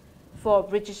competitiveness for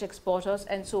British exporters,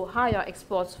 and so higher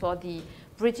exports for the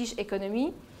British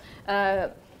economy.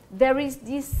 There is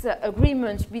this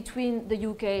agreement between the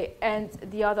UK and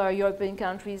the other European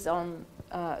countries on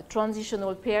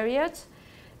transitional period.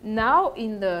 Now,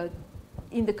 in the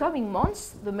coming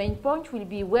months, the main point will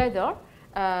be whether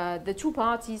the two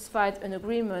parties find an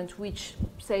agreement which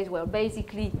says, well,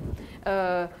 basically,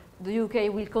 the UK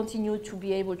will continue to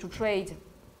be able to trade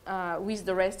with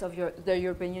the rest of the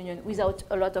European Union without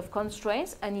a lot of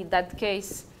constraints. And in that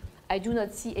case, I do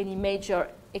not see any major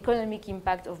economic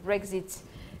impact of Brexit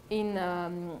in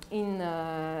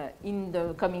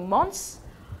the coming months.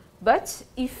 But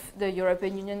if the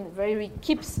European Union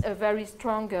keeps a very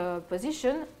strong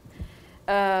position,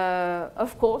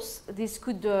 of course, this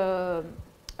could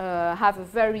have a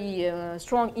very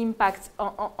strong impact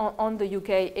on the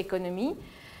UK economy.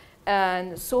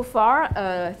 And so far,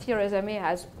 Theresa May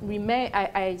has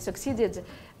I succeeded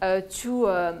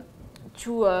to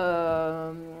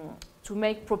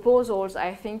make proposals,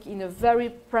 I think, in a very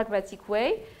pragmatic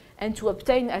way, and to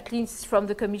obtain, at least from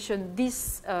the Commission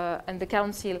this and the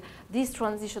Council, this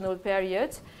transitional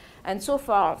period. And so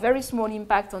far, very small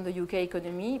impact on the UK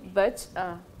economy, but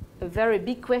a very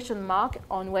big question mark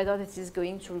on whether this is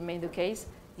going to remain the case,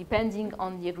 depending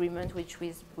on the agreement which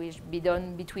will be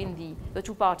done between the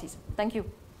two parties. Thank you.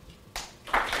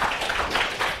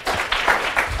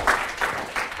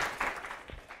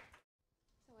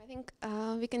 I think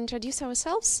we can introduce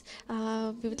ourselves.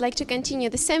 We would like to continue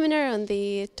the seminar on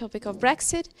the topic of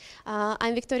Brexit.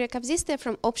 I'm Victoria Kobzistaya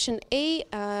from Option A,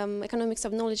 Economics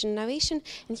of Knowledge and Innovation,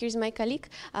 and here's my colleague,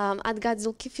 Adhgha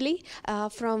Dzulkifli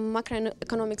from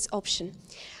Macroeconomics Option.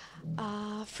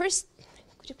 First,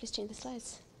 could you please change the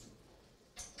slides?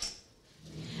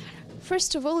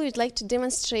 First of all, we'd like to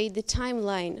demonstrate the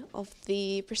timeline of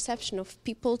the perception of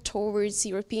people towards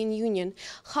European Union.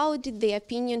 How did the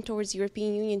opinion towards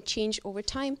European Union change over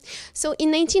time? So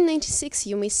in 1996,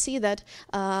 you may see that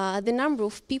the number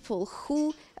of people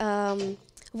who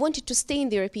wanted to stay in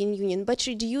the European Union but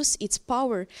reduce its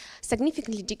power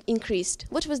significantly increased.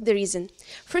 What was the reason?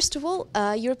 First of all,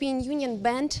 European Union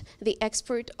banned the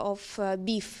export of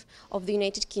beef of the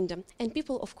United Kingdom, and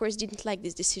people of course didn't like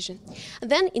this decision.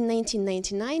 Then in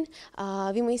 1999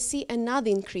 we may see another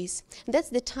increase. That's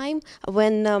the time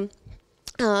when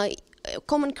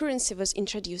common currency was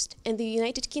introduced, and the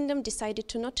United Kingdom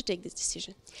decided not to take this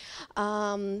decision.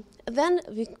 Then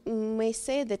we may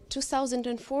say that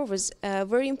 2004 was a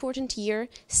very important year,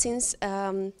 since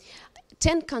 10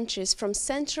 countries from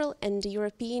Central and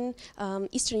European,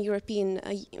 Eastern European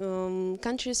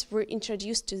countries were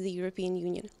introduced to the European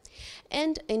Union.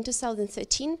 And in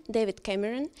 2013, David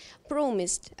Cameron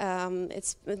promised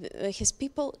his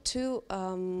people to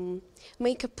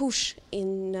make a push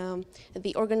in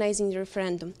the organizing the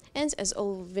referendum. And as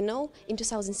all we know, in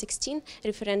 2016, a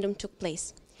referendum took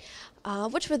place.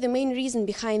 What were the main reasons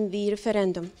behind the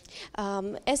referendum?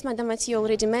 As Madame Mathieu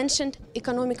already mentioned,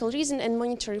 economical reason and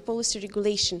monetary policy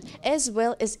regulation, as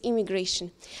well as immigration.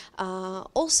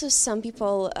 Also, some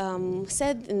people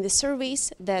said in the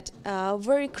surveys that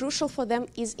very crucial for them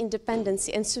is independence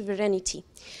and sovereignty.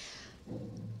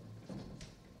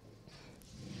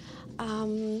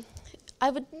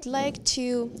 I would like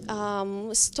to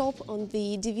stop on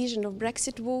the division of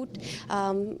Brexit vote,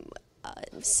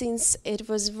 since it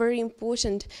was very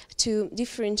important to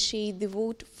differentiate the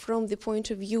vote from the point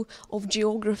of view of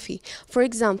geography. For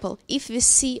example, if we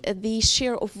see the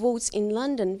share of votes in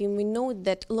London, we may know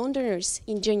that Londoners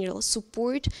in general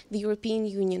support the European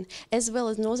Union, as well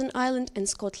as Northern Ireland and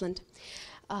Scotland.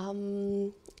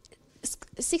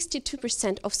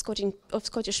 62% of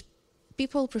Scottish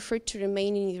people preferred to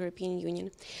remain in the European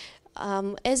Union.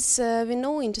 As we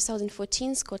know, in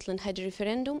 2014, Scotland had a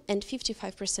referendum, and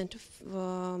 55% of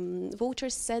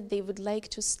voters said they would like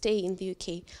to stay in the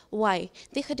UK. Why?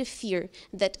 They had a fear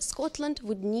that Scotland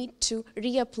would need to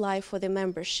reapply for the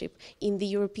membership in the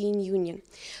European Union.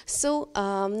 So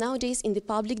nowadays, in the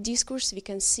public discourse, we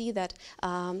can see that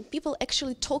people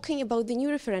actually talking about the new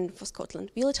referendum for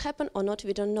Scotland. Will it happen or not?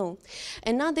 We don't know.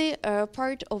 Another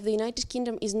part of the United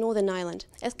Kingdom is Northern Ireland.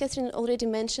 As Catherine already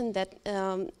mentioned, that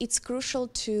it's crucial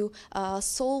to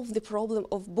solve the problem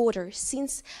of border,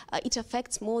 since it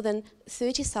affects more than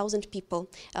 30,000 people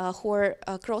who are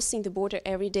crossing the border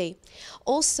every day.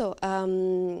 Also,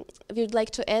 we would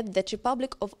like to add that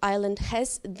Republic of Ireland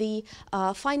has the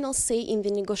final say in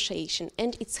the negotiation,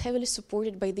 and it's heavily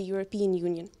supported by the European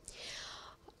Union.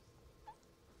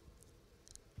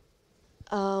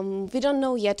 We don't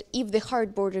know yet if the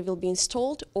hard border will be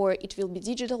installed or it will be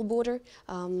digital border.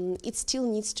 It still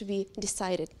needs to be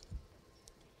decided.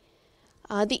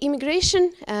 The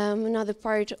immigration, another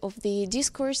part of the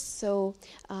discourse. So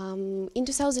in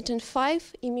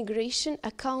 2005, immigration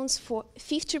accounts for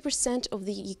 50% of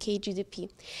the UK GDP.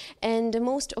 And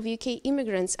most of UK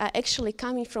immigrants are actually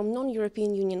coming from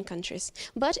non-European Union countries.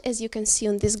 But as you can see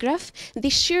on this graph, the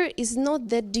share is not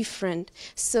that different.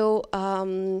 So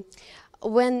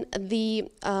when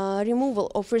the removal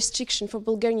of restriction for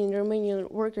Bulgarian and Romanian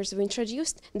workers were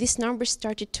introduced, these numbers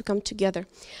started to come together.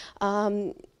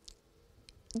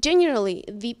 Generally,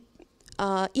 the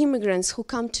immigrants who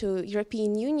come to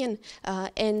European Union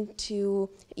and to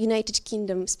United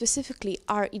Kingdom specifically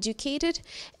are educated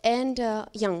and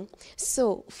young.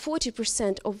 So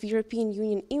 40% of European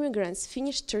Union immigrants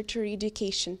finish tertiary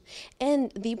education,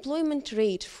 and the employment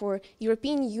rate for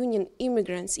European Union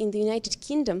immigrants in the United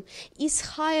Kingdom is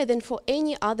higher than for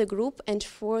any other group and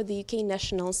for the UK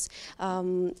nationals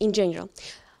in general.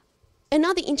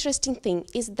 Another interesting thing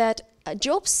is that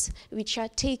jobs which are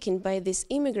taken by these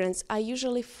immigrants are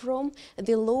usually from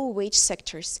the low-wage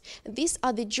sectors. These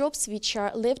are the jobs which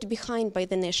are left behind by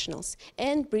the nationals,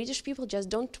 and British people just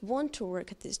don't want to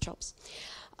work at these jobs.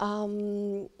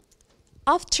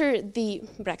 After the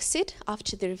Brexit,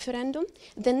 after the referendum,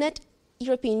 the net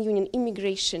European Union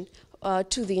immigration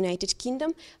to the United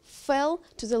Kingdom fell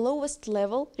to the lowest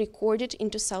level recorded in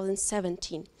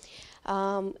 2017.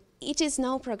 It is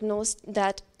now prognosed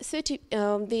that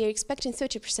they are expecting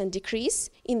 30% decrease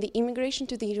in the immigration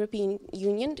to the European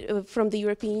Union, from the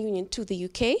European Union to the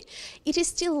UK. It is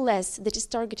still less that is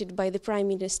targeted by the Prime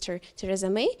Minister Theresa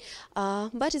May,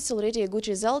 but it's already a good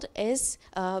result as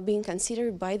being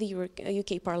considered by the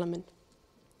UK Parliament.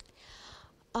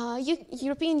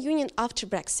 European Union after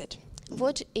Brexit.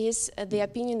 What is the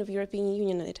opinion of European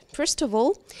Union on it? First of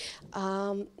all,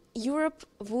 Europe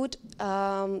would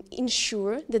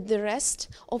ensure that the rest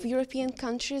of European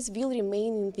countries will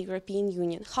remain in the European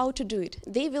Union. How to do it?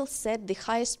 They will set the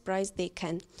highest price they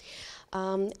can.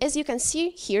 As you can see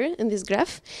here in this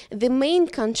graph, the main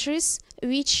countries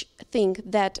which think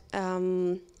that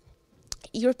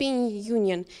European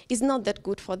Union is not that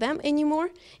good for them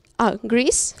anymore are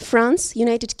Greece, France,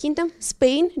 United Kingdom,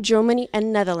 Spain, Germany,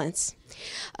 and Netherlands.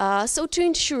 So to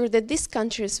ensure that these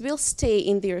countries will stay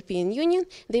in the European Union,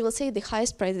 they will say the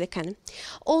highest price they can.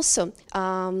 Also,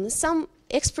 some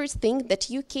experts think that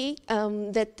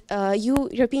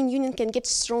European Union can get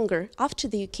stronger after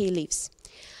the UK leaves.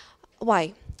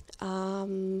 Why?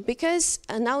 Because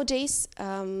nowadays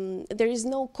there is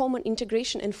no common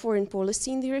integration and foreign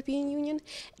policy in the European Union,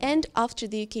 and after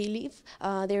the UK leave,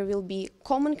 there will be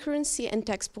common currency and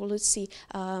tax policy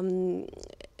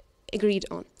agreed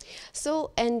on.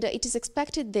 So, and it is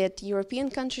expected that European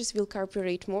countries will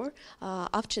cooperate more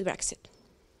after Brexit.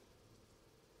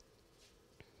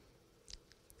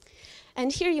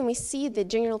 And here you may see the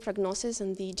general prognosis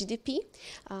on the GDP.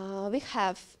 We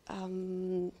have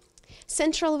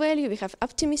central value, we have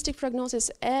optimistic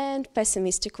prognosis and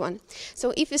pessimistic one.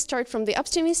 So if we start from the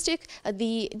optimistic,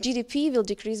 the GDP will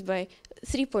decrease by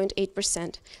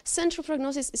 3.8%. Central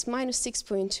prognosis is minus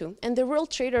 6.2%. And the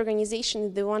World Trade Organization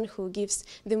is the one who gives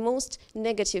the most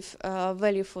negative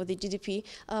value for the GDP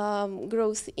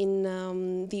growth in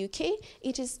the UK.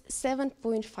 It is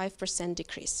 7.5%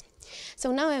 decrease.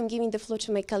 So now I'm giving the floor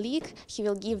to my colleague. He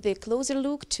will give the closer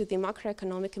look to the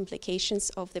macroeconomic implications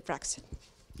of the Brexit.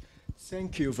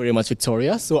 Thank you very much,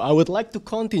 Victoria. So I would like to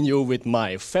continue with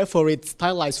my favorite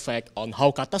stylized fact on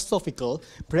how catastrophical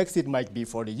Brexit might be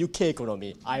for the UK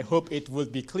economy. I hope it will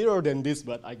be clearer than this,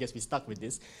 but I guess we stuck with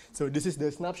this. So this is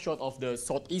the snapshot of the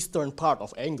southeastern part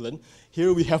of England.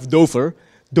 Here we have Dover.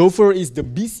 Dover is the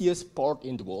busiest port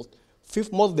in the world.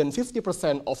 More than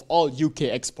 50% of all UK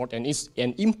export and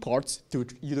imports to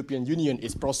European Union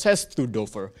is processed through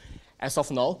Dover. As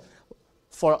of now,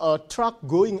 for a truck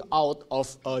going out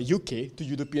of UK to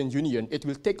European Union, it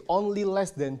will take only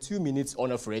less than 2 minutes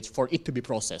on average for it to be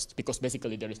processed, because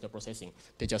basically there is no processing.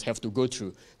 They just have to go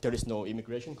through. There is no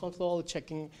immigration control,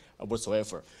 checking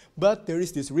whatsoever. But there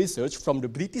is this research from the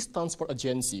British Transport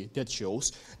Agency that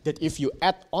shows that if you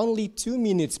add only 2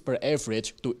 minutes per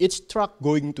average to each truck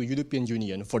going to European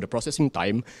Union for the processing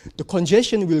time, the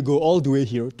congestion will go all the way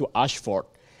here to Ashford.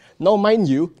 Now, mind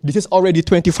you, this is already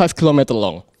 25 kilometers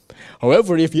long.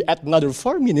 However, if we add another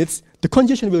 4 minutes, the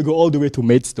congestion will go all the way to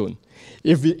Maidstone.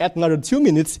 If we add another 2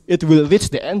 minutes, it will reach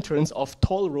the entrance of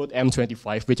toll road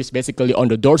M25, which is basically on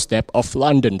the doorstep of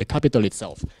London, the capital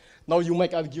itself. Now you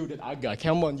might argue that, Adhgha,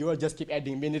 come on, you just keep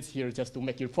adding minutes here just to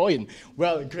make your point.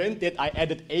 Well, granted, I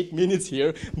added 8 minutes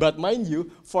here, but mind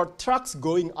you, for trucks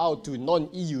going out to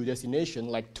non-EU destination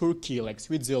like Turkey, like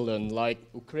Switzerland, like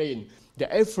Ukraine,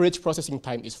 the average processing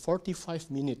time is 45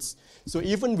 minutes. So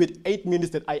even with 8 minutes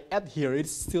that I add here,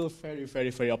 it's still very, very,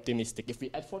 very optimistic. If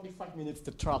we add 45 minutes,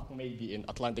 the truck may be in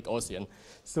Atlantic Ocean.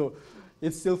 So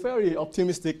it's still very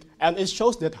optimistic, and it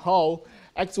shows that how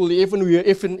actually even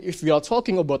if we are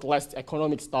talking about less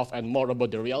economic stuff and more about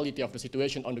the reality of the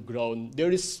situation on the ground, there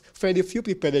is very few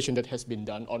preparation that has been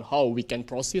done on how we can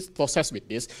process with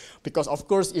this. Because of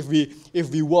course, if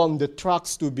we want the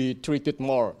trucks to be treated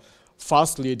more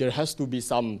fastly, there has to be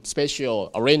some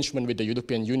special arrangement with the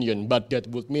European Union, but that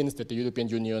would mean that the European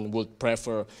Union would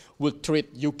treat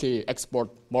UK export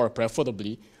more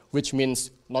preferably, which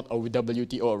means not a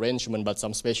WTO arrangement, but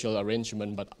some special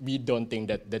arrangement. But we don't think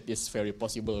that that is very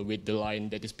possible with the line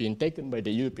that is being taken by the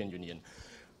European Union.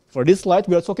 For this slide,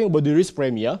 we are talking about the risk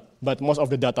premia, but most of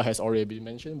the data has already been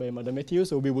mentioned by Madam Mathieu,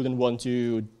 so we wouldn't want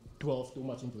to dwell too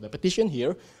much into the petition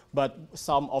here. But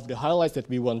some of the highlights that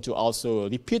we want to also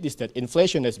repeat is that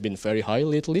inflation has been very high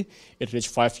lately. It reached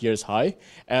 5 years high.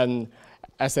 And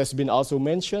as has been also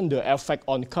mentioned, the effect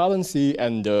on currency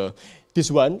and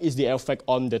this one is the effect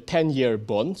on the 10-year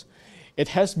bond. It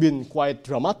has been quite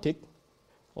dramatic,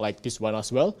 like this one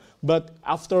as well. But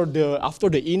after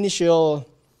the initial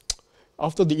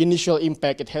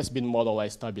impact, it has been more or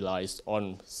less stabilized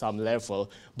on some level.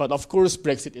 But of course,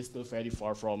 Brexit is still very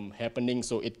far from happening,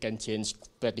 so it can change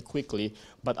pretty quickly.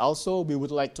 But also, we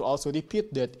would like to also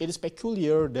repeat that it is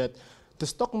peculiar that the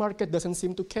stock market doesn't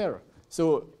seem to care.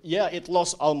 So yeah, it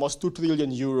lost almost 2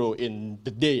 trillion euro in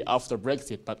the day after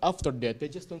Brexit, but after that, they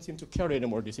just don't seem to care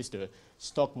anymore. This is the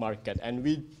stock market. And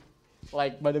we,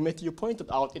 like Madam Mathieu pointed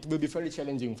out, it will be very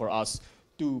challenging for us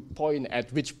to point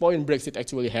at which point Brexit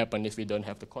actually happened if we don't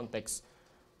have the context.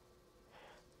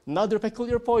 Another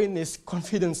peculiar point is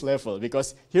confidence level,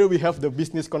 because here we have the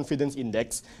business confidence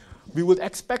index. we would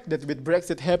expect that with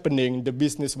Brexit happening, the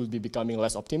business will be becoming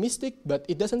less optimistic, but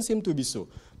it doesn't seem to be so.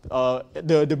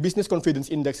 The business confidence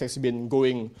index has been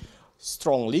going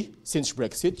strongly since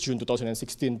Brexit, June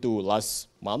 2016 to last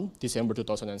month, December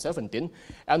 2017.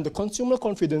 And the consumer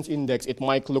confidence index, it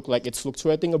might look like it's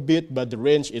fluctuating a bit, but the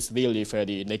range is really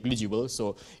very negligible,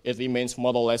 so it remains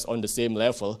more or less on the same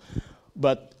level.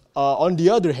 But on the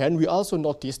other hand, we also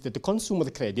noticed that the consumer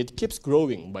credit keeps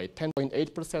growing by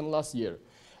 10.8% last year.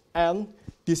 And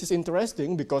this is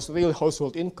interesting because real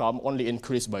household income only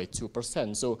increased by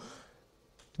 2%. So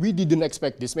we didn't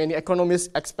expect this. Many economists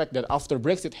expect that after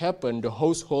Brexit happened, the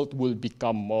household will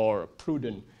become more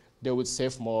prudent. They would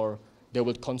save more, they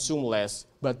would consume less,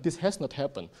 but this has not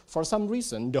happened. For some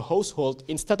reason, the household,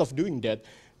 instead of doing that,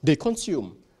 they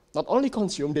consume. Not only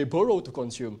consume, they borrow to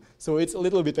consume. So it's a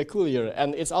little bit peculiar,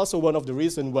 and it's also one of the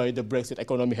reasons why the Brexit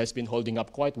economy has been holding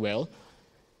up quite well,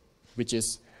 which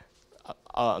is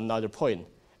another point.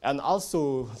 And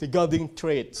also regarding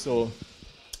trade, so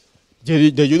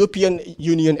the European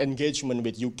Union engagement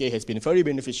with UK has been very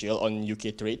beneficial on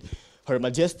UK trade. Her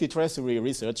Majesty Treasury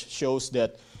research shows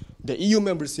that the EU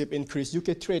membership increased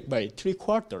UK trade by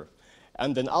 3/4.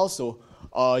 And then also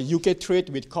UK trade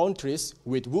with countries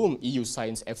with whom EU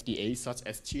signs FTA, such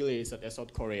as Chile, such as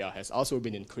South Korea, has also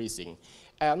been increasing.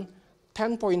 And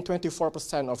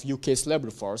 10.24% of UK's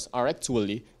labor force are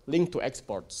actually linked to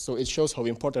exports. So it shows how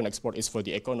important export is for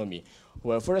the economy.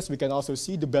 However, as we can also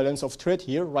see the balance of trade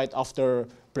here right after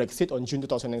Brexit on June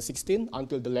 2016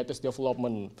 until the latest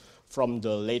development from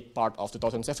the late part of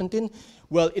 2017,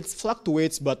 well, it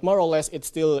fluctuates, but more or less it's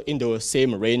still in the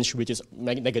same range, which is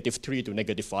 -3 to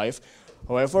 -5.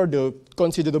 However, the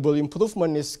considerable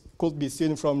improvement could be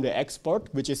seen from the export,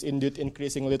 which is indeed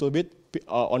increasing a little bit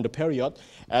on the period.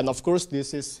 And of course,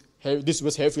 this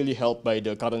was heavily helped by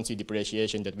the currency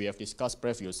depreciation that we have discussed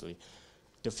previously.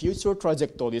 The future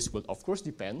trajectories will of course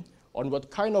depend on what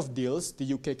kind of deals the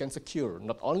UK can secure,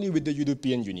 not only with the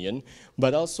European Union,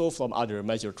 but also from other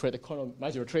major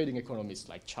trading economies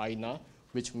like China,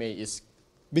 which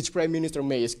Prime Minister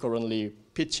May is currently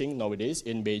pitching nowadays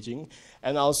in Beijing,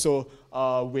 and also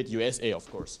with USA, of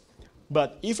course.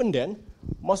 But even then,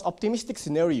 most optimistic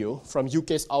scenario from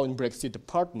UK's own Brexit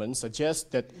department suggests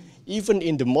that even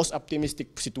in the most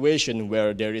optimistic situation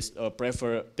where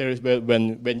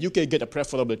when UK get a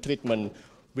preferable treatment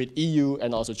with EU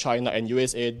and also China and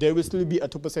USA, there will still be a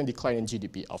 2% decline in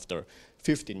GDP after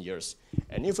 15 years.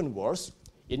 And even worse,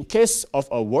 in case of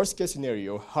a worst case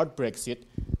scenario, hard Brexit,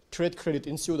 trade credit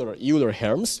insurer Euler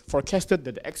Hermes forecasted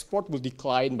that the export will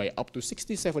decline by up to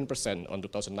 67% on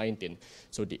 2019.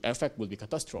 So the effect will be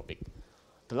catastrophic.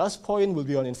 The last point will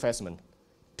be on investment.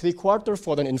 3/4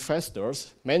 foreign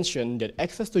investors mentioned that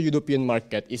access to European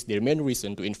market is their main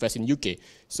reason to invest in UK.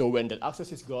 So when that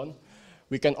access is gone,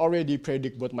 we can already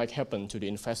predict what might happen to the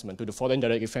investment, to the foreign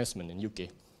direct investment in UK.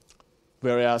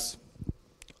 Whereas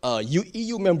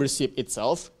EU membership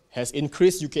itself has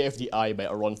increased UK FDI by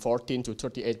around 14 to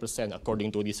 38%,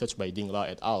 according to research by Adhgha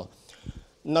et al.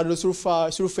 Another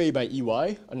survey by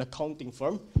EY, an accounting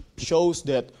firm, shows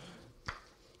that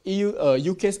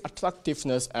UK's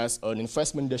attractiveness as an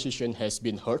investment decision has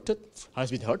been hurt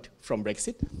from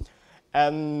Brexit.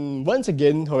 And once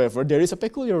again, however, there is a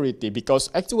peculiarity because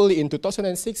actually in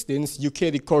 2016,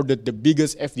 UK recorded the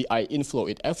biggest FDI inflow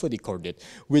it ever recorded,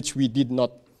 which we did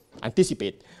not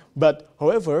anticipate. But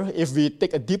however, if we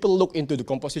take a deeper look into the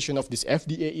composition of this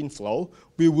FDI inflow,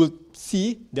 we will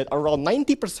see that around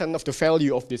 90% of the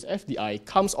value of this FDI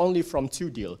comes only from two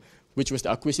deals, which was the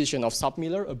acquisition of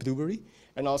Submiller, a brewery,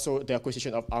 and also the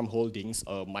acquisition of Arm Holdings,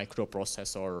 a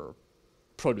microprocessor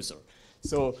producer.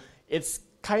 So it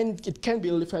can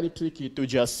be very tricky to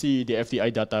just see the FDI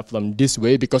data from this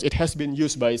way because it has been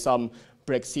used by some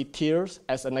Brexiteers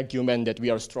as an argument that we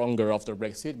are stronger after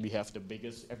Brexit. We have the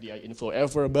biggest FDI inflow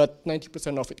ever, but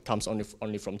 90% of it comes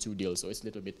only from two deals, so it's a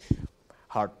little bit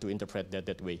hard to interpret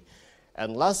that way.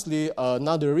 And lastly,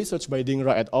 another research by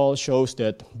Adhgha et al. Shows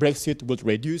that Brexit would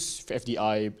reduce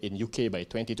FDI in UK by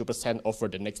 22% over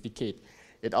the next decade.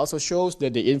 It also shows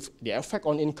that the effect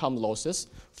on income losses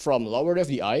from lower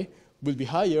FDI will be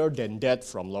higher than that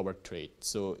from lower trade.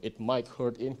 So it might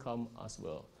hurt income as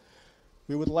well.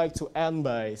 We would like to end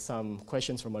by some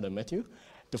questions from Madam Mathieu.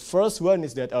 The first one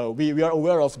is that we are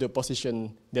aware of the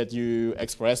position that you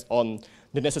expressed on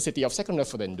the necessity of second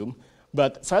referendum,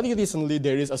 but very recently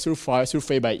there is a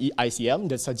survey by ICM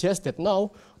that suggests that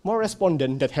now more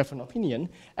respondents that have an opinion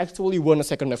actually want a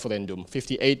second referendum,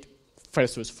 58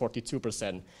 versus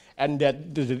 42%, and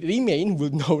that the Remain will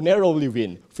now narrowly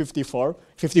win, 51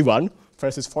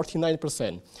 versus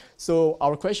 49%. So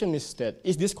our question is that,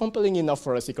 is this compelling enough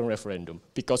for a second referendum?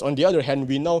 Because on the other hand,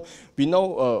 we know,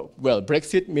 well,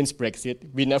 Brexit means Brexit.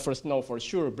 We never know for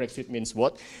sure Brexit means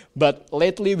what. But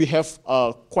lately we have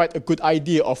quite a good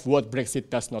idea of what Brexit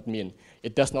does not mean.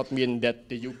 It does not mean that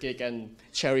the UK can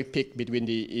cherry pick between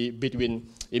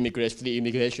free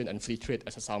immigration and free trade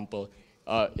as a sample.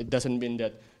 It doesn't mean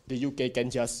that the UK can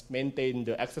just maintain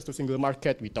the access to single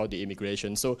market without the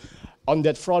immigration. So on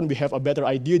that front, we have a better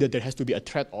idea that there has to be a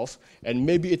trade-off, and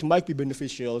maybe it might be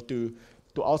beneficial to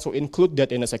also include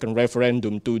that in a second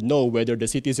referendum to know whether the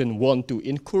citizens want to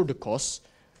incur the cost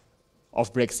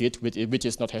of Brexit, which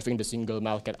is not having the single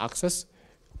market access,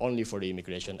 only for the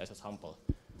immigration as a sample.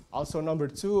 Also, number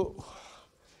two,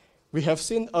 we have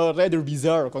seen a rather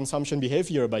bizarre consumption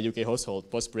behavior by UK households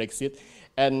post-Brexit.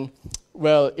 And,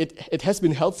 well, it has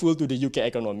been helpful to the UK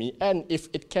economy. And if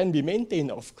it can be maintained,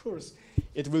 of course,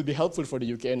 it will be helpful for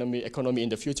the UK economy in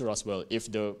the future as well, if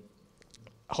the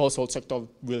household sector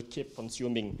will keep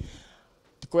consuming.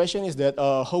 The question is that,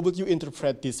 how would you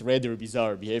interpret this rather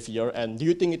bizarre behavior? And do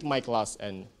you think it might last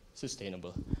and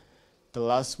sustainable? The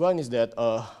last one is that,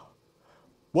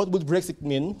 what would Brexit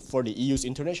mean for the EU's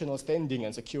international standing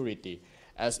and security?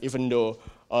 As even though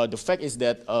the fact is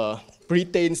that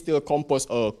Britain still composes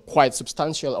a quite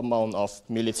substantial amount of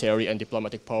military and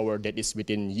diplomatic power that is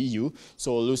within EU,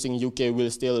 so losing UK will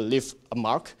still leave a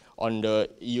mark on the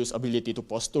EU's ability to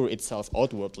posture itself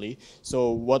outwardly.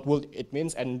 So what would it mean,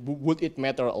 and would it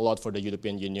matter a lot for the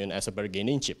European Union as a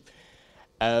bargaining chip?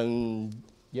 And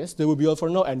yes, that will be all for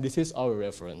now, and this is our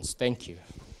reference. Thank you.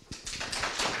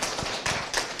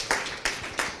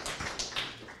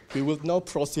 We will now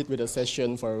proceed with a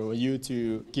session for you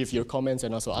to give your comments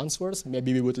and also answers.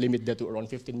 Maybe we would limit that to around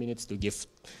 15 minutes to give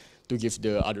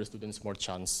the other students more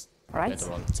chance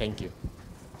later on. Thank you.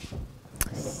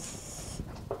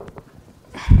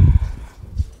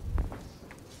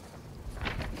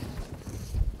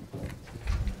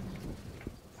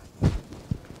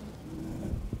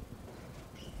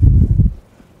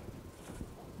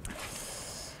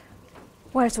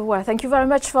 Well, thank you very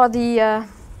much for the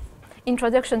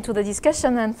introduction to the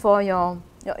discussion and for your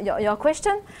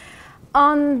question.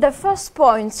 On the first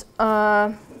point,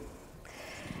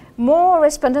 more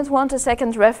respondents want a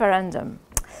second referendum.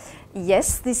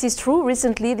 Yes, this is true.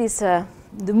 Recently, the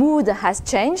mood has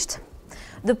changed.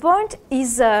 The point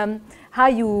is how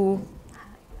you,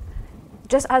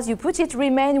 just as you put it,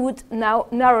 Remain would now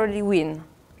narrowly win.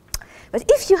 But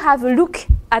if you have a look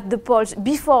at the polls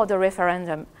before the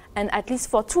referendum, and at least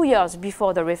for 2 years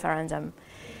before the referendum,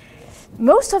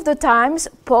 most of the times,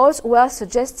 polls were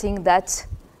suggesting that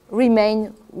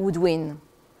Remain would win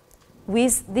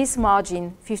with this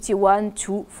margin, 51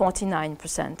 to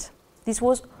 49%. This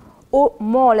was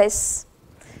more or less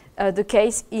the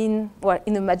case in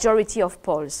the majority of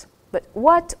polls. But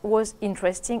what was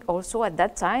interesting also at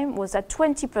that time was that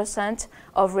 20%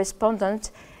 of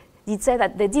respondents did say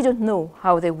that they didn't know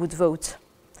how they would vote.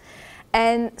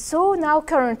 And so now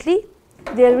currently,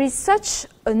 there is such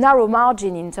a narrow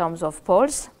margin in terms of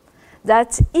polls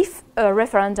that if a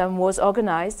referendum was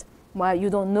organized, well, you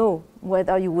don't know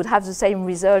whether you would have the same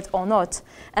result or not.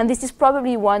 And this is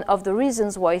probably one of the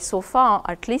reasons why, so far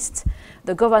at least,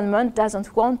 the government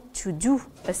doesn't want to do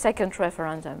a second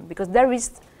referendum, because there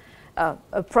is a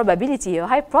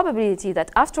high probability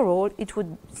that after all, it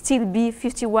would still be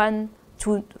 51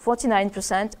 to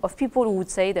 49% of people who would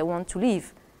say they want to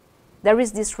leave. There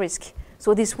is this risk.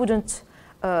 So this wouldn't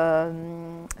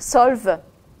solve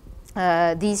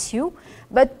the issue.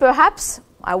 But perhaps,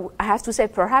 I have to say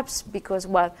perhaps, because,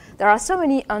 well, there are so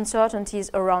many uncertainties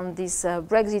around these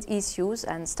Brexit issues,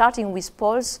 and starting with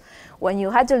polls, when you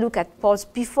had a look at polls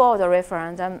before the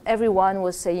referendum, everyone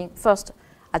was saying, first,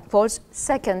 at polls,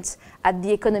 second, at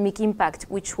the economic impact,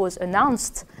 which was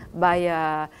announced by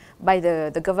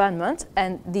the government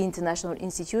and the international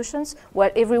institutions, well,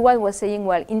 everyone was saying,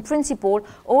 well, in principle,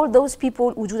 all those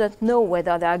people who do not know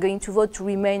whether they are going to vote to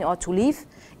remain or to leave,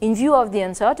 in view of the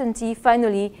uncertainty,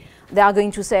 finally, they are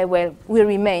going to say, well, we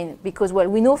remain, because, well,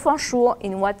 we know for sure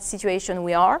in what situation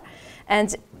we are,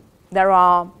 and there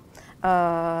are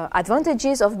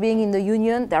advantages of being in the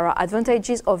union, there are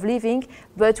advantages of leaving,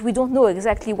 but we don't know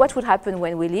exactly what would happen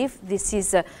when we leave. This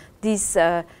is this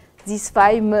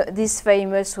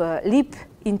famous leap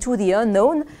into the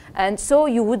unknown, and so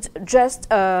you would just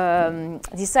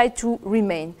decide to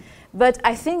remain. But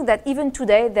I think that even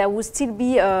today there would still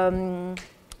be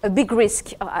a big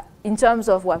risk in terms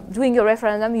of doing a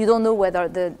referendum. You don't know whether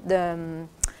the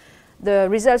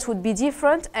results would be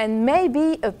different, and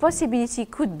maybe a possibility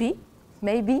could be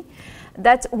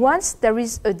that once there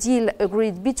is a deal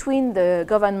agreed between the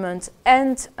government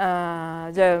and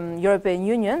the European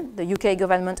Union, the UK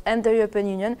government and the European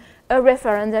Union, a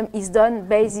referendum is done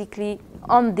basically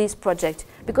on this project.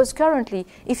 Because currently,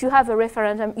 if you have a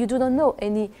referendum, you do not know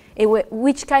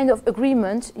which kind of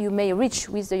agreement you may reach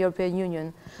with the European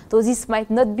Union. So this might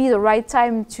not be the right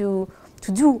time to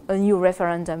do a new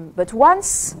referendum. But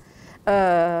once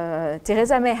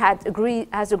Theresa May has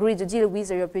agreed to deal with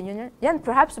the European Union, then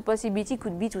perhaps the possibility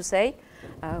could be to say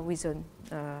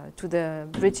to the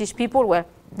British people, well,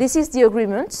 this is the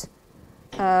agreement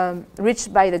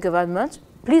reached by the government.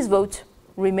 Please vote,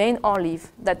 remain or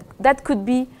leave. That could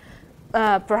be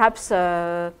perhaps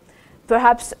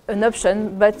an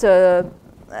option, but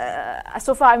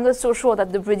so far I'm not so sure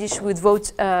that the British would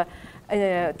vote to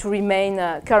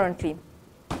remain currently.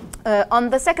 On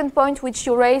the second point which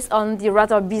you raised on the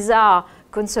rather bizarre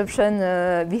consumption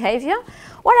behavior,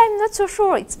 well, I'm not so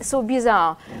sure it's so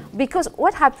bizarre, because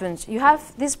what happens, you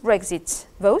have this Brexit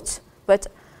vote, but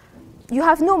you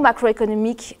have no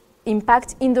macroeconomic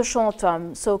impact in the short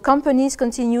term. So companies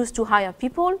continue to hire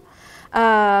people,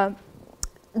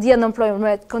 the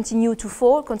unemployment continues to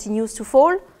fall,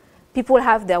 people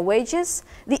have their wages,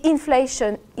 the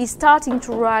inflation is starting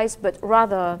to rise, but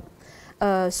rather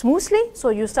smoothly, so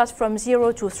you start from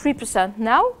 0 to 3%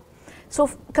 now. So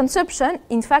consumption,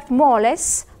 in fact, more or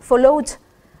less followed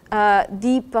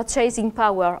the purchasing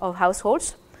power of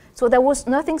households. So there was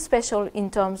nothing special in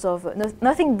terms of,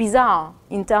 nothing bizarre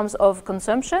in terms of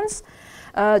consumptions,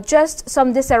 just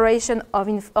some deceleration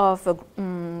of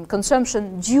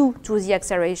consumption due to the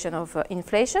acceleration of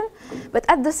inflation. But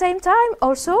at the same time,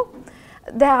 also,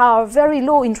 there are very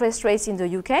low interest rates in the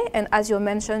UK, and as you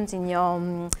mentioned in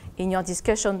your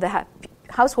discussion, the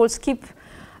households keep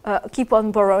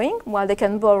on borrowing, while they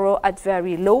can borrow at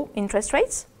very low interest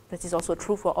rates. That is also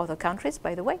true for other countries,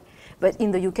 by the way. But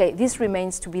in the UK, this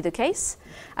remains to be the case.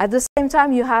 At the same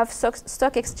time, you have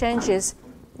stock exchanges,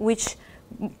 which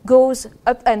goes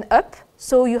up and up.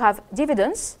 So you have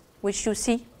dividends, which you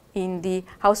see in the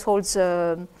households'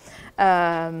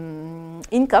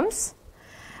 incomes.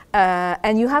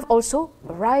 And you have also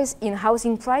a rise in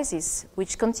housing prices,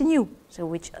 which continue, so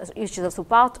which is also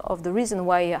part of the reason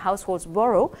why households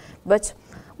borrow. But,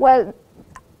 well,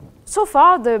 so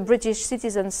far the British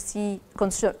citizens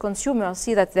consumers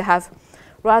see that they have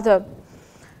rather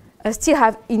still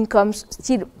have incomes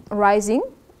still rising,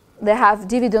 they have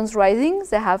dividends rising,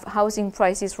 they have housing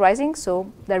prices rising,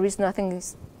 so there is nothing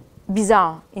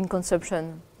bizarre in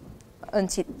consumption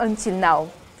until now.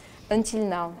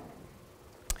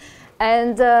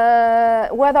 And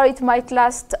whether it might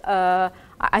last,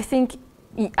 I think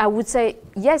I would say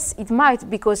yes, it might,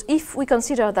 because if we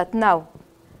consider that now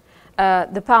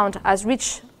the pound has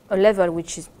reached a level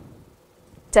which is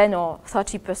 10 or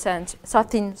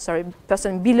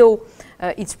 13% below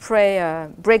its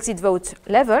pre-Brexit vote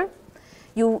level,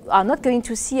 you are not going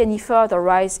to see any further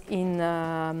rise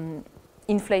in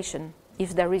inflation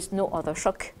if there is no other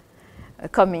shock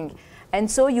coming. And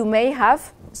so you may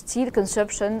have still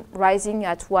consumption rising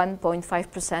at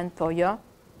 1.5% per year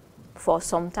for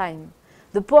some time.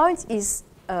 The point is,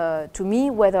 to me,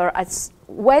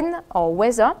 when or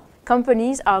whether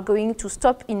companies are going to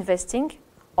stop investing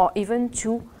or even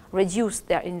to reduce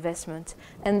their investment.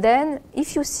 And then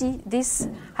if you see this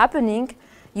happening,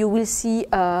 you will see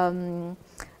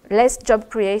less job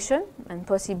creation and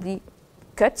possibly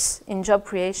cuts in job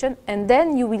creation, and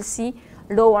then you will see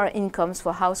lower incomes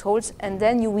for households, and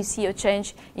then you will see a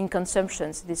change in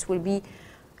consumptions. This will be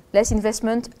less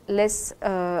investment, less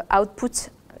output,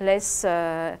 less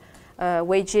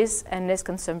wages, and less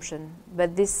consumption.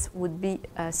 But this would be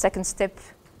a second step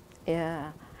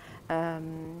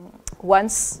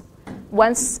once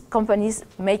companies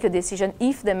make a decision,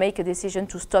 if they make a decision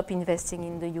to stop investing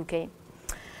in the UK.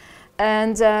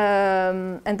 And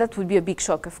that would be a big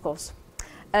shock, of course.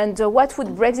 And what would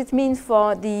Brexit mean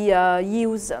for the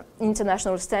EU's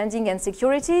international standing and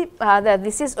security? That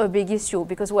this is a big issue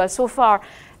because, well, so far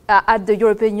at the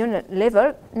European Union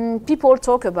level, people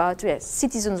talk about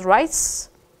citizens' rights,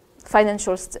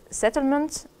 financial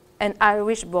settlement, and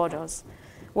Irish borders.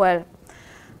 Well,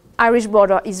 Irish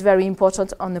border is very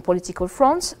important on the political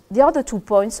front. The other 2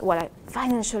 points, well,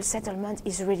 financial settlement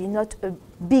is really not a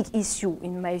big issue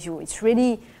in my view. It's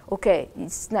really, okay,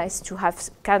 it's nice to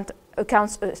have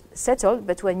accounts settled,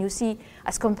 but when you see,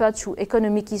 as compared to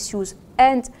economic issues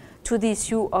and to the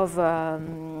issue of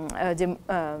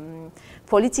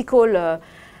political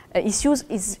issues,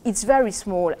 it's very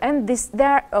small. And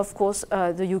there, of course,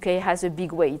 the UK has a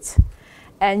big weight.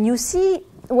 And you see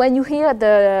when you hear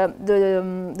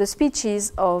the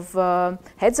speeches of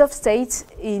heads of state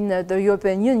in the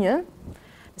European Union,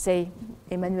 say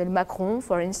Emmanuel Macron,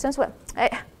 for instance, well,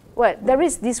 there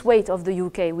is this weight of the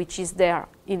UK, which is there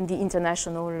in the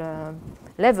international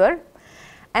level.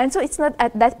 And so it's not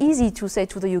that easy to say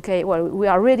to the UK, well, we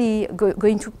are really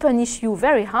going to punish you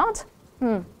very hard,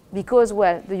 because,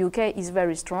 well, the UK is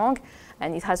very strong,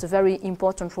 and it has a very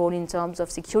important role in terms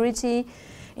of security,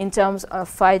 in terms of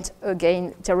fight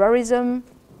against terrorism,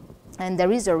 and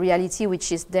there is a reality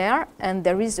which is there, and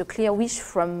there is a clear wish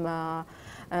from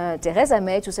Theresa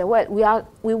May to say, well,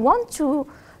 we want to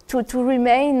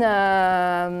remain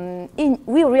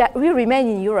we remain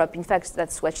in Europe. In fact,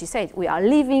 that's what she said. We are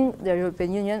leaving the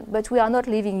European Union, but we are not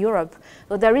leaving Europe.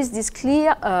 So there is this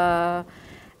clear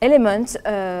element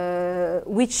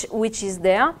which is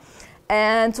there.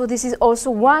 And so this is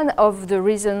also one of the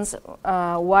reasons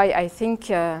why I think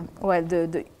well,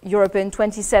 the European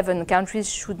 27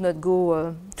 countries should not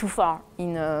go too far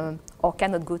in, or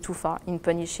cannot go too far in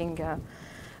punishing the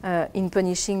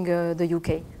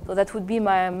UK. So that would be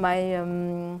my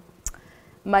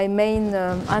main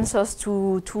answers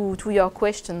to your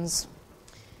questions.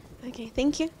 Okay,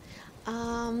 thank you.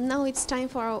 Now it's time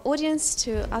for our audience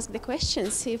to ask the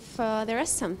questions, if there are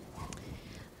some.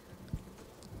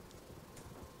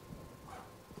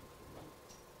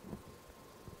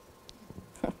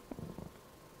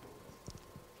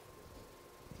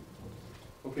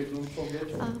 Okay, don't forget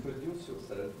to introduce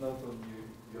yourself, not only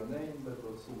your name, but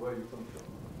also where you come from.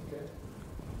 Okay?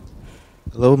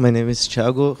 Hello, my name is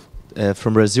Thiago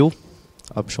from Brazil,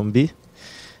 option B.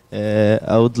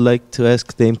 I would like to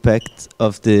ask the impact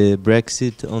of the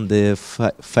Brexit on the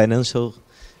financial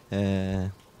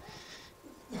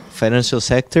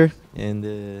sector,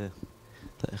 and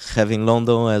having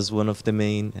London as one of the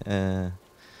main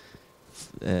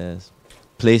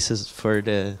places for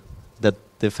the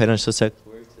financial sector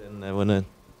works, and I want to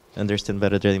understand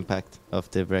better the impact of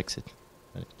the Brexit.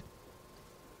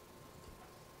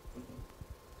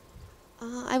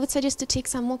 I would suggest to take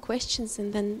some more questions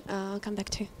and then come back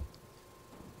to you.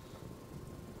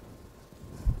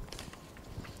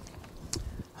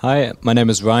 Hi, my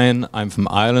name is Ryan. I'm from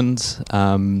Ireland,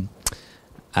 and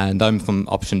I'm from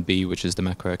option B, which is the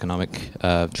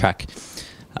macroeconomic track.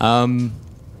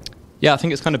 Yeah, I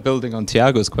think it's kind of building on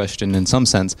Thiago's question in some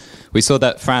sense. We saw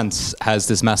that France has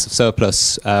this massive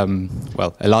surplus,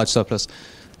 well, a large surplus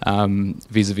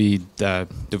vis-a-vis the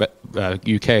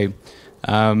UK.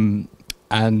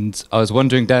 And I was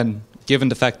wondering then, given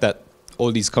the fact that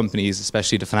all these companies,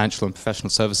 especially the financial and professional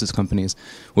services companies,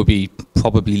 will be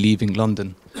probably leaving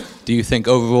London, do you think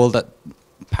overall that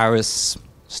Paris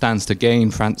stands to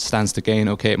gain, France stands to gain?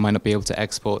 Okay, it might not be able to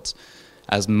export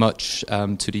as much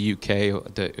to the UK, or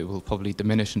it will probably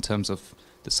diminish in terms of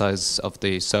the size of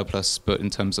the surplus, but in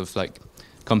terms of like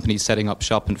companies setting up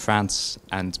shop in France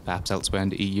and perhaps elsewhere in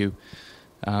the EU,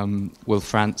 will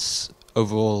France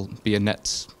overall be a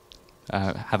net,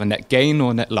 have a net gain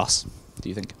or net loss, do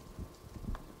you think?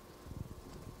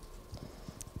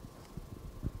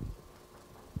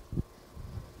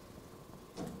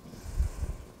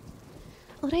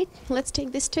 All right, let's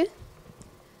take this too.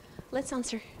 Let's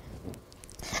answer.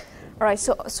 All right,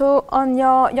 so on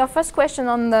your first question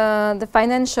on the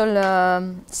financial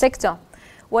sector,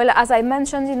 well, as I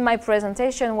mentioned in my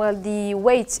presentation, well, the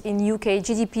weight in UK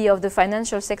GDP of the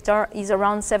financial sector is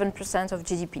around 7% of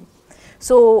GDP.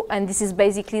 So, and this is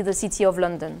basically the City of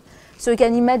London. So you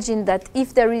can imagine that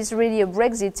if there is really a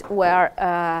Brexit where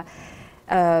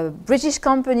British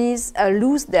companies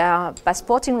lose their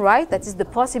passporting right, that is the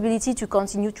possibility to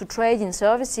continue to trade in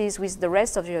services with the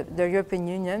rest of the European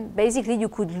Union, basically you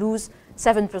could lose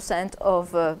 7%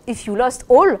 of, if you lost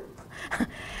all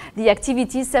the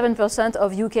activities, 7%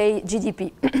 of UK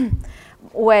GDP.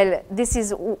 Well, this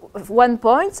is one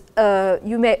point.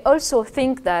 You may also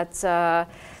think that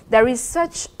there is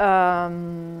such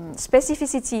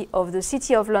specificity of the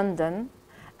City of London,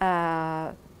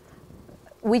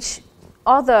 which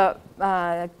other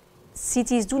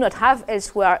cities do not have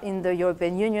elsewhere in the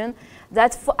European Union,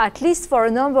 that at least for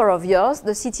a number of years,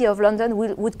 the City of London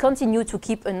would continue to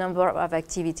keep a number of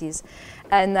activities.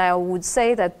 And I would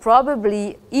say that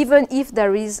probably, even if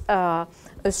there is a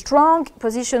strong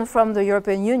position from the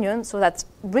European Union, so that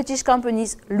British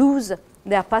companies lose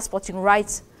their passporting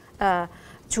rights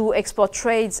to export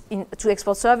trades, to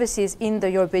export services in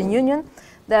the European Union,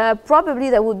 probably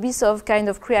there would be some kind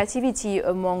of creativity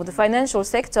among the financial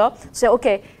sector. So,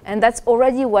 okay, and that's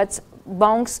already what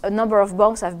banks, a number of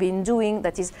banks have been doing,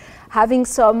 that is having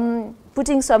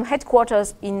putting some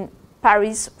headquarters in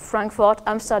Paris, Frankfurt,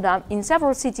 Amsterdam, in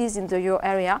several cities in the euro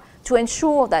area to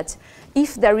ensure that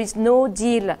if there is no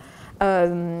deal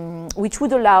which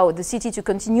would allow the city to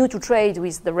continue to trade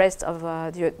with the rest of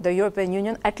the European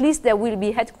Union, at least there will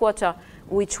be headquarters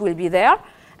which will be there.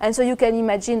 And so you can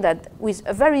imagine that with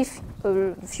a very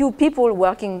few people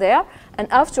working there,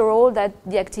 and after all, that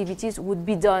the activities would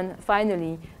be done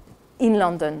finally in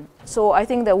London. So I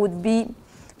think there would be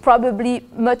probably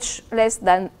much less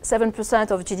than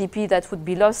 7% of GDP that would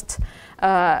be lost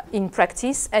in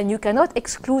practice. And you cannot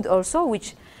exclude also,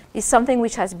 which is something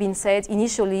which has been said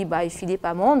initially by Philippe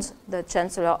Hammond, the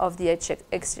Chancellor of the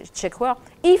Exchequer,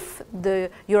 if the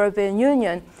European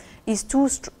Union is too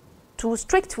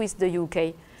strict with the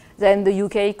UK, then the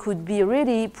UK could be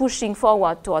really pushing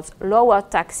forward towards lower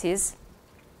taxes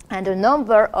and a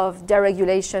number of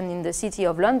deregulation in the City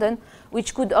of London,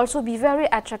 which could also be very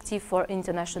attractive for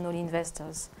international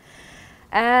investors.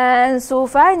 And so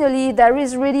finally, there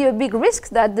is really a big risk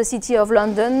that the City of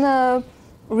London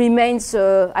remains,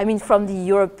 I mean, from the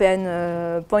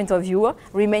European point of view,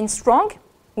 remains strong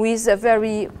with a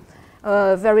very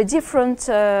different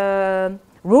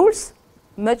rules,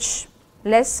 much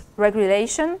less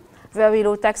regulation, very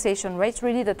low taxation rates.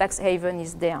 Really, the tax haven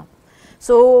is there.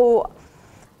 So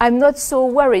I'm not so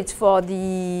worried for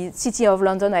the City of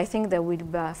London. I think they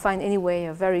will find anyway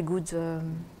a very good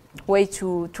way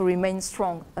to remain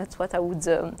strong. That's what I would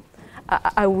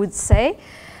say.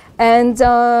 And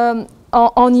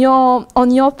on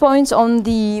your point on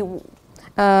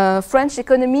the French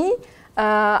economy,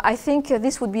 I think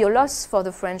this would be a loss for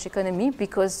the French economy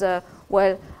because,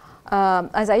 well,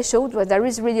 as I showed, well, there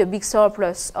is really a big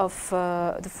surplus of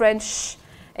the French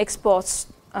exports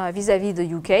vis-à-vis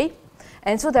the UK.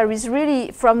 And so there is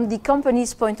really, from the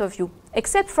company's point of view,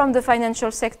 except from the financial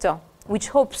sector, which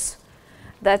hopes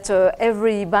that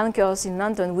every bankers in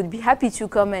London would be happy to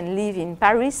come and live in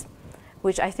Paris,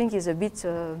 which I think is a bit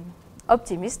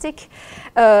optimistic.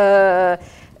 I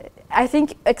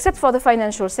think, except for the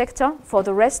financial sector, for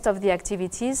the rest of the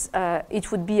activities, it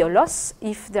would be a loss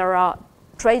if there are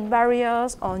trade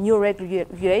barriers or new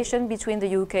regulation between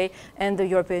the UK and the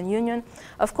European Union.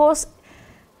 Of course,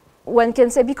 one can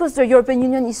say because the European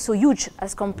Union is so huge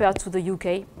as compared to the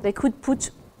UK, they could put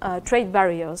trade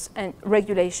barriers and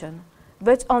regulation.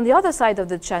 But on the other side of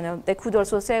the channel, they could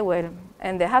also say, well,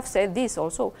 and they have said this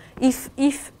also,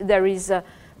 if there is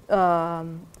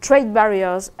trade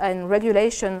barriers and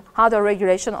regulation, harder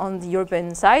regulation on the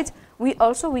European side, we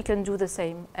can do the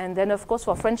same. And then, of course,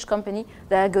 for French company,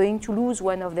 they are going to lose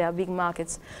one of their big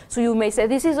markets. So you may say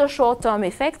this is a short-term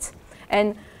effect,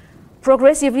 and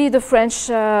progressively the French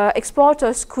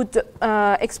exporters could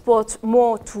export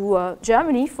more to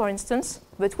Germany, for instance.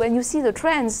 But when you see the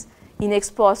trends in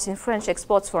exports, in French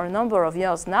exports for a number of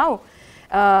years now,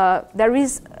 there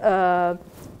is a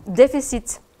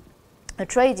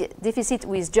trade deficit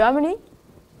with Germany,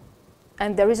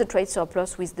 and there is a trade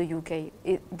surplus with the UK.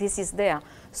 This is there.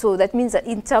 So that means that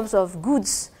in terms of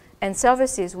goods and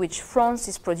services which France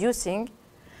is producing,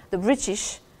 the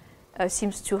British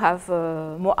seems to have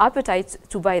more appetite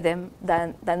to buy them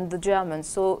than the Germans.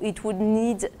 So it would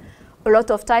need a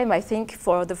lot of time, I think,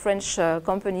 for the French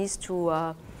companies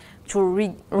to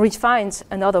find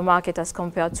another market as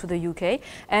compared to the UK.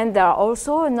 And there are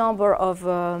also a number of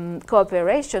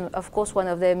cooperation. Of course, one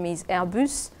of them is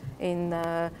Airbus,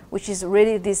 which is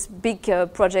really this big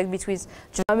project between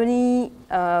Germany,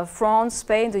 France,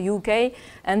 Spain, the UK.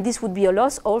 And this would be a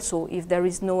loss also if there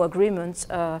is no agreement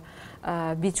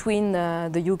between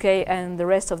the UK and the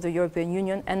rest of the European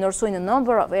Union. And also in a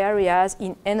number of areas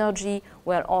in energy,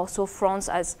 where also France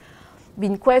has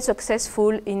been quite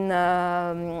successful in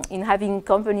having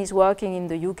companies working in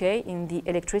the UK, in the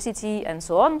electricity and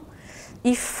so on.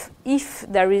 If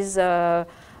there is no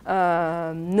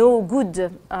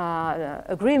good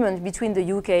agreement between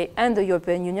the UK and the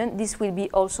European Union, this will be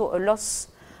also a loss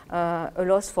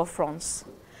for France.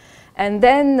 And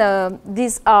then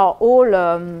these are all,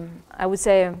 I would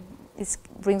say, this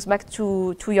brings back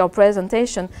to your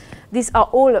presentation. These are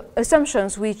all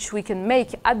assumptions which we can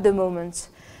make at the moment.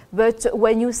 But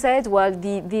when you said, well,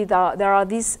 there are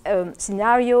these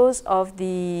scenarios of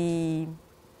the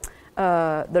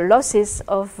losses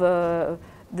of the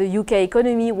UK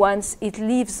economy once it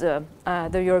leaves the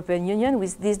European Union,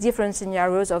 with these different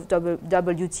scenarios of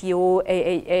WTO,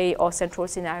 AAA, or central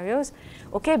scenarios.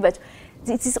 Okay, but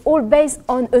it is all based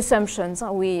on assumptions.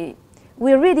 We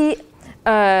really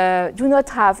do not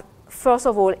have, first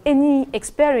of all, any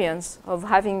experience of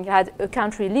having had a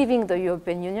country leaving the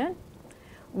European Union.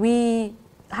 We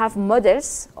have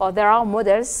models, or there are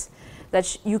models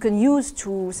that you can use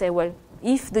to say, well,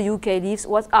 if the UK leaves,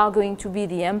 what are going to be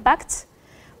the impacts?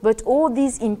 But all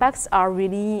these impacts are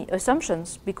really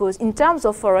assumptions, because in terms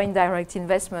of foreign direct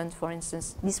investment, for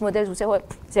instance, these models will say, well,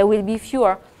 there will be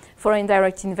fewer foreign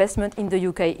direct investment in the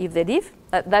UK if they leave.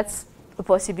 That's a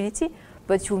possibility.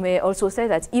 But you may also say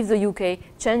that if the UK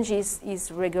changes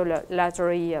its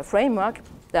regulatory framework,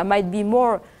 there might be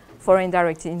more foreign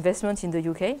direct investment in the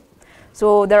UK.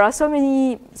 So there are so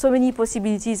many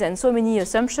possibilities and so many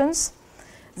assumptions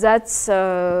that,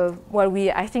 well,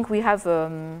 I think we have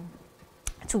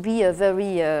to be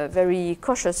very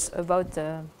cautious about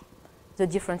the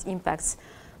different impacts.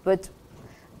 But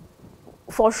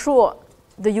for sure,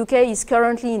 the UK is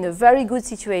currently in a very good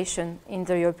situation in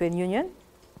the European Union.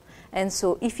 And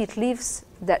so if it leaves,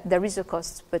 there is a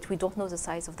cost, but we don't know the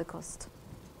size of the cost.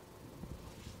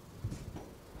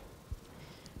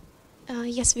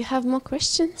 Yes, we have more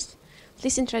questions.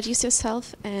 Please introduce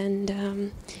yourself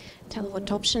and tell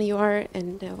what option you are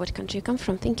and what country you come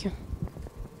from. Thank you.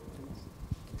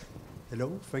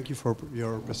 Hello, thank you for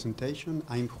your presentation.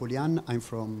 I'm Julian, I'm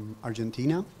from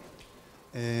Argentina.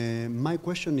 My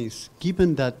question is,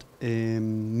 given that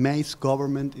May's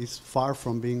government is far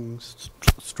from being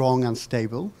strong and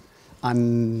stable,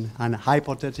 and a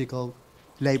hypothetical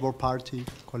Labour Party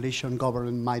coalition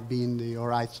government might be in the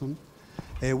horizon,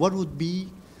 what would be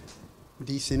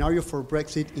the scenario for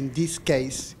Brexit in this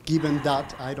case, given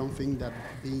that I don't think that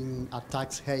being a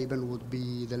tax haven would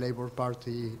be the Labour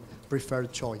Party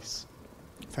preferred choice?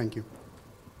 Thank you.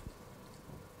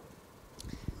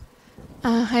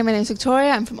 Hi, my name is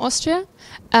Victoria. I'm from Austria.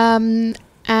 And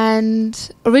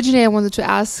originally I wanted to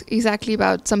ask exactly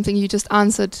about something you just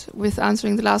answered with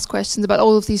answering the last questions about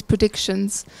all of these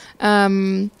predictions.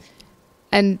 And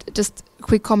just a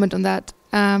quick comment on that.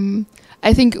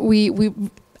 I think we,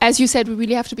 as you said, we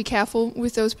really have to be careful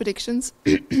with those predictions.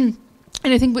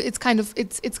 And I think it's kind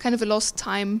of a lost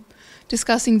time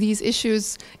discussing these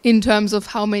issues in terms of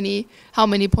how many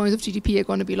points of GDP are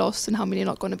going to be lost and how many are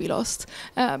not going to be lost,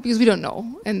 because we don't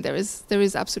know, and there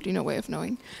is absolutely no way of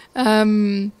knowing.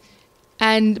 And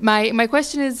my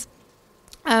question is,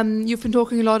 you've been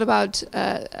talking a lot about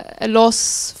a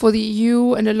loss for the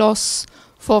EU and a loss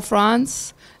for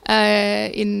France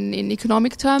in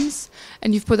economic terms,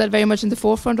 and you've put that very much in the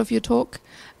forefront of your talk.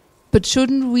 But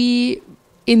shouldn't we,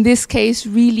 in this case,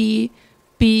 really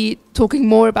be talking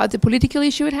more about the political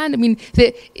issue at hand? I mean,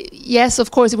 yes,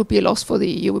 of course, it would be a loss for the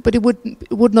EU, but it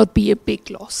would not be a big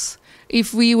loss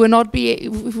if we would not be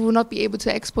able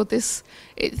to export this.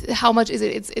 How much is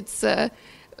it? It's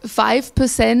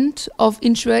 5% of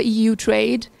intra-EU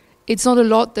trade. It's not a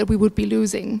lot that we would be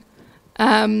losing.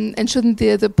 And shouldn't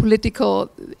the political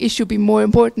issue be more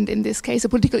important in this case? A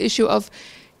political issue of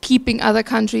keeping other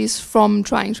countries from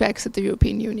trying to exit the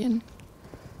European Union.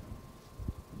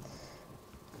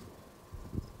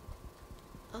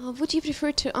 Would you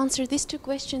prefer to answer these two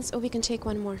questions, or we can take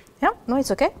one more? Yeah, no, it's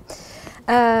okay.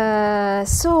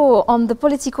 So on the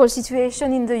political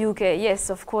situation in the UK,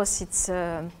 yes, of course, it's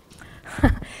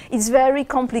it's very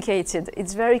complicated.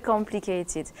 It's very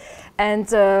complicated, and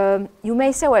you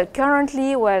may say, well,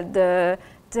 currently,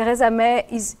 Theresa May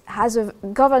has a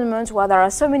government where there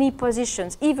are so many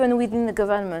positions, even within the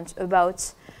government,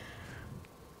 about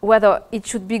whether it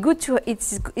should be good to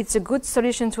it's a good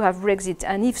solution to have Brexit,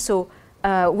 and if so,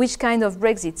 which kind of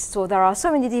Brexit. So there are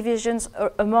so many divisions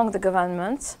among the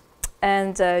government,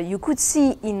 and you could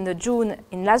see in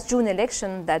last June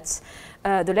election that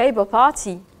the Labour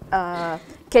Party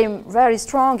came very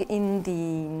strong in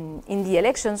the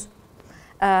elections,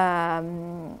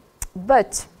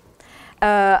 but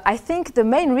I think the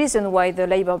main reason why the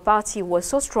Labour Party was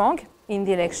so strong in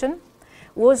the election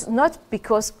was not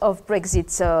because of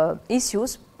Brexit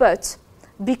issues, but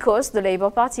because the Labour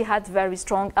Party had very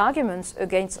strong arguments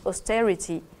against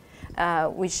austerity,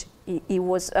 which he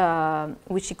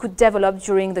could develop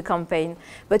during the campaign.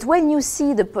 But when you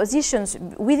see the positions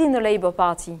within the Labour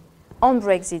Party on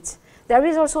Brexit, there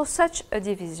is also such a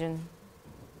division.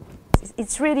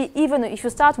 It's really, even if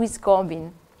you start with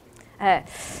Corbyn,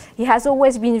 he has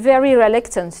always been very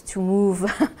reluctant to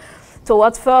move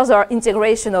towards further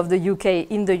integration of the UK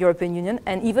in the European Union,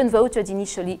 and even voted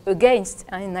initially against,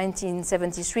 in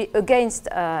 1973, against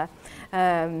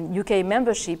UK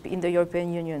membership in the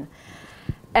European Union.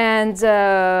 And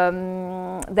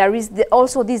there is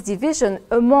also this division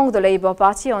among the Labour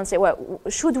Party on, say, well,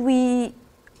 should we,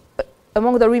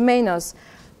 among the Remainers,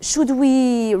 should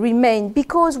we remain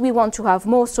because we want to have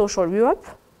more social Europe,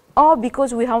 or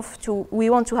because we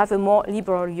want to have a more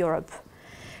liberal Europe?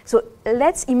 So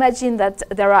let's imagine that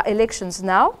there are elections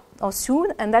now or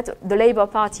soon, and that the Labour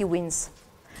Party wins.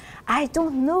 I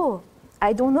don't know.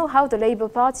 I don't know how the Labour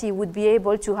Party would be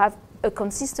able to have a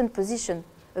consistent position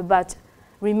about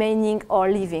remaining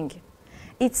or leaving.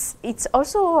 It's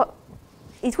also,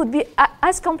 it would be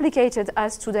as complicated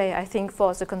as today, I think,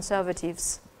 for the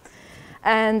Conservatives.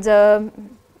 And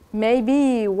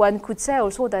maybe one could say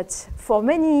also that for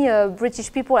many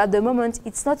British people at the moment,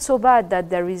 it's not so bad that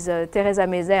there is Theresa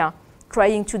May there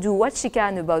trying to do what she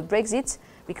can about Brexit,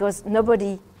 because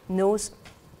nobody knows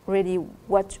really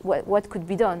what could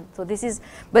be done. So this is,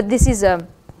 but this is a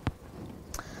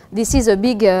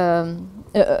big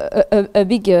a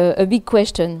big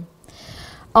question.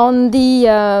 On the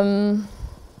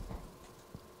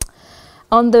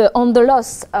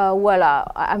loss, well,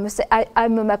 I must say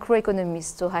I'm a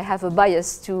macroeconomist, so I have a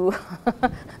bias to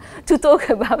to talk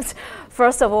about,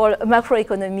 first of all,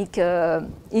 macroeconomic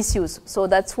issues. So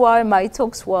that's why my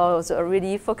talks was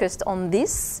really focused on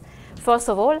this, first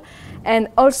of all, and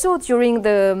also during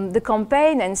the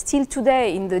campaign and still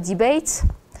today in the debate,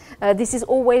 this is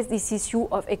always this issue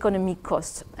of economic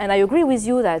cost. And I agree with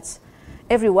you that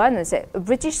everyone, a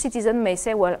British citizen may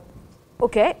say, well,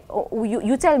 okay,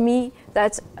 you tell me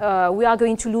that we are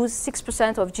going to lose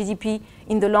 6% of GDP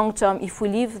in the long term if we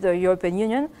leave the European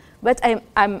Union, but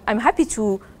I'm happy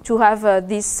to have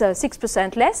this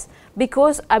 6% less,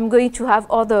 because I'm going to have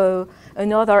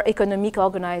another economic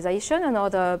organization,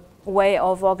 another way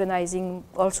of organizing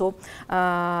also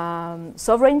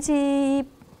sovereignty,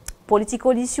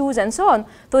 political issues, and so on.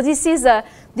 So this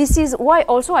is why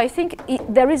also I think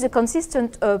there is a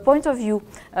consistent point of view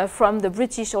from the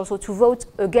British also to vote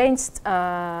against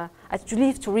to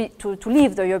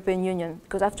leave the European Union,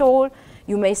 because after all,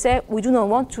 you may say we do not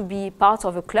want to be part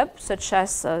of a club such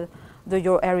as the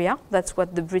euro area. That's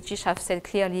what the British have said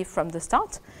clearly from the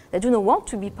start. They do not want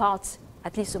to be part,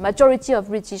 at least the majority of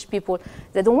British people,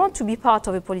 they don't want to be part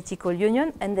of a political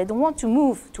union, and they don't want to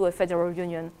move to a federal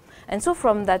union. And so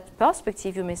from that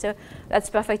perspective, you may say, that's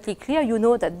perfectly clear. You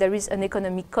know that there is an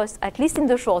economic cost, at least in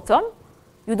the short term.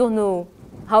 You don't know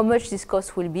how much this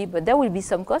cost will be, but there will be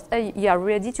some cost, and you are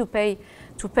ready to pay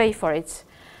for it.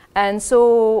 And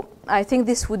so I think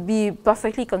this would be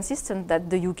perfectly consistent that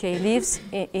the UK lives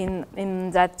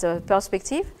in that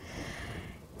perspective.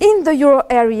 In the euro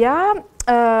area,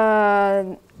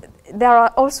 there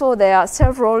are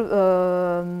several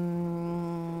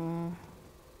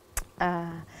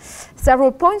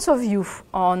points of view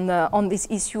on this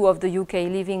issue of the UK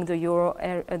leaving the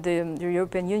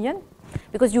European Union,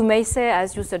 because you may say,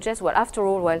 as you suggest, well, after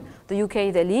all, well, the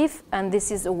UK, they leave, and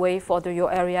this is a way for the euro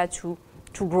area to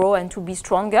grow and to be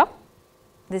stronger.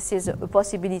 This is a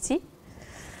possibility.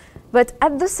 But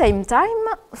at the same time,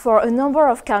 for a number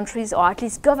of countries, or at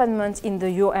least governments in the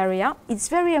euro area, it's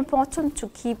very important to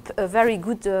keep a very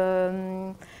good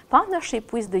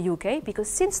partnership with the UK, because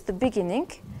since the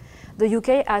beginning, the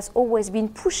UK has always been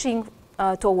pushing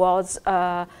towards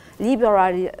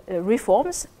liberal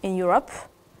reforms in Europe.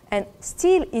 And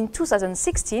still in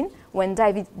 2016, when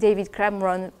David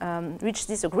Cameron reached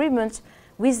this agreement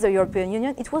with the European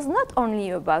Union, it was not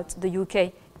only about the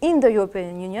UK in the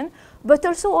European Union, but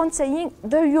also on saying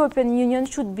the European Union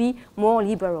should be more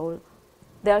liberal.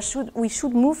 We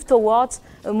should move towards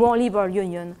a more liberal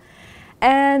union.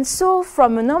 And so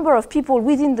from a number of people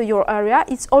within the euro area,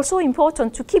 it's also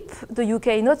important to keep the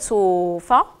UK not so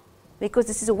far, because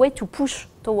this is a way to push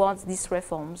towards these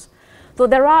reforms. So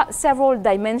there are several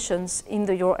dimensions in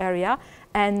the euro area,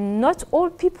 and not all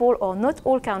people or not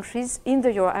all countries in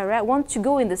the euro area want to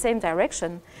go in the same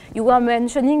direction. You were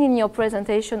mentioning in your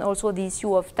presentation also the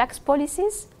issue of tax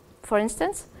policies, for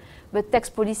instance, but tax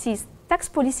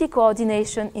policy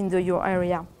coordination in the euro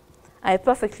area. I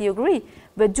perfectly agree.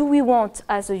 But do we want,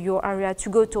 as a euro area, to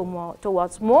go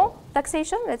towards more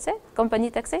taxation, let's say, company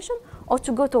taxation, or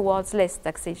to go towards less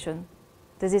taxation?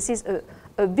 This is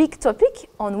a big topic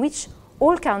on which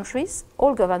all countries,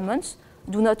 all governments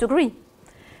do not agree.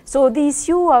 So the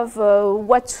issue of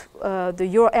what the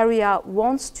euro area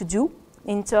wants to do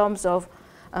in terms of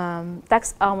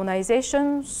tax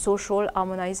harmonization, social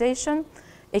harmonization,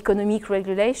 economic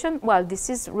regulation, well, this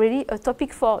is really a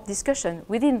topic for discussion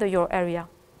within the euro area.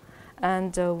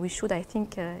 And we should, I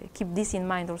think, keep this in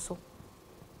mind also.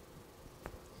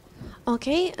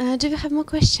 Okay, do we have more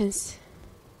questions?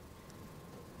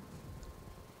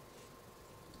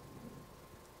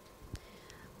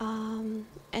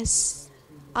 As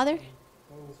other?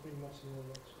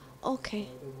 Okay.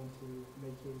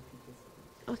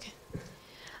 Okay.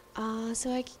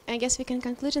 So I guess we can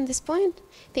conclude on this point.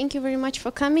 Thank you very much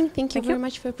for coming. Thank you very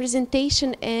much for your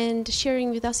presentation and sharing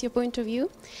with us your point of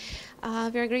view. We are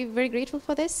very grateful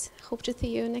for this. Hope to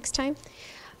see you next time.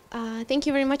 Thank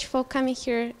you very much for coming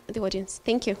here, the audience.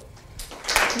 Thank you.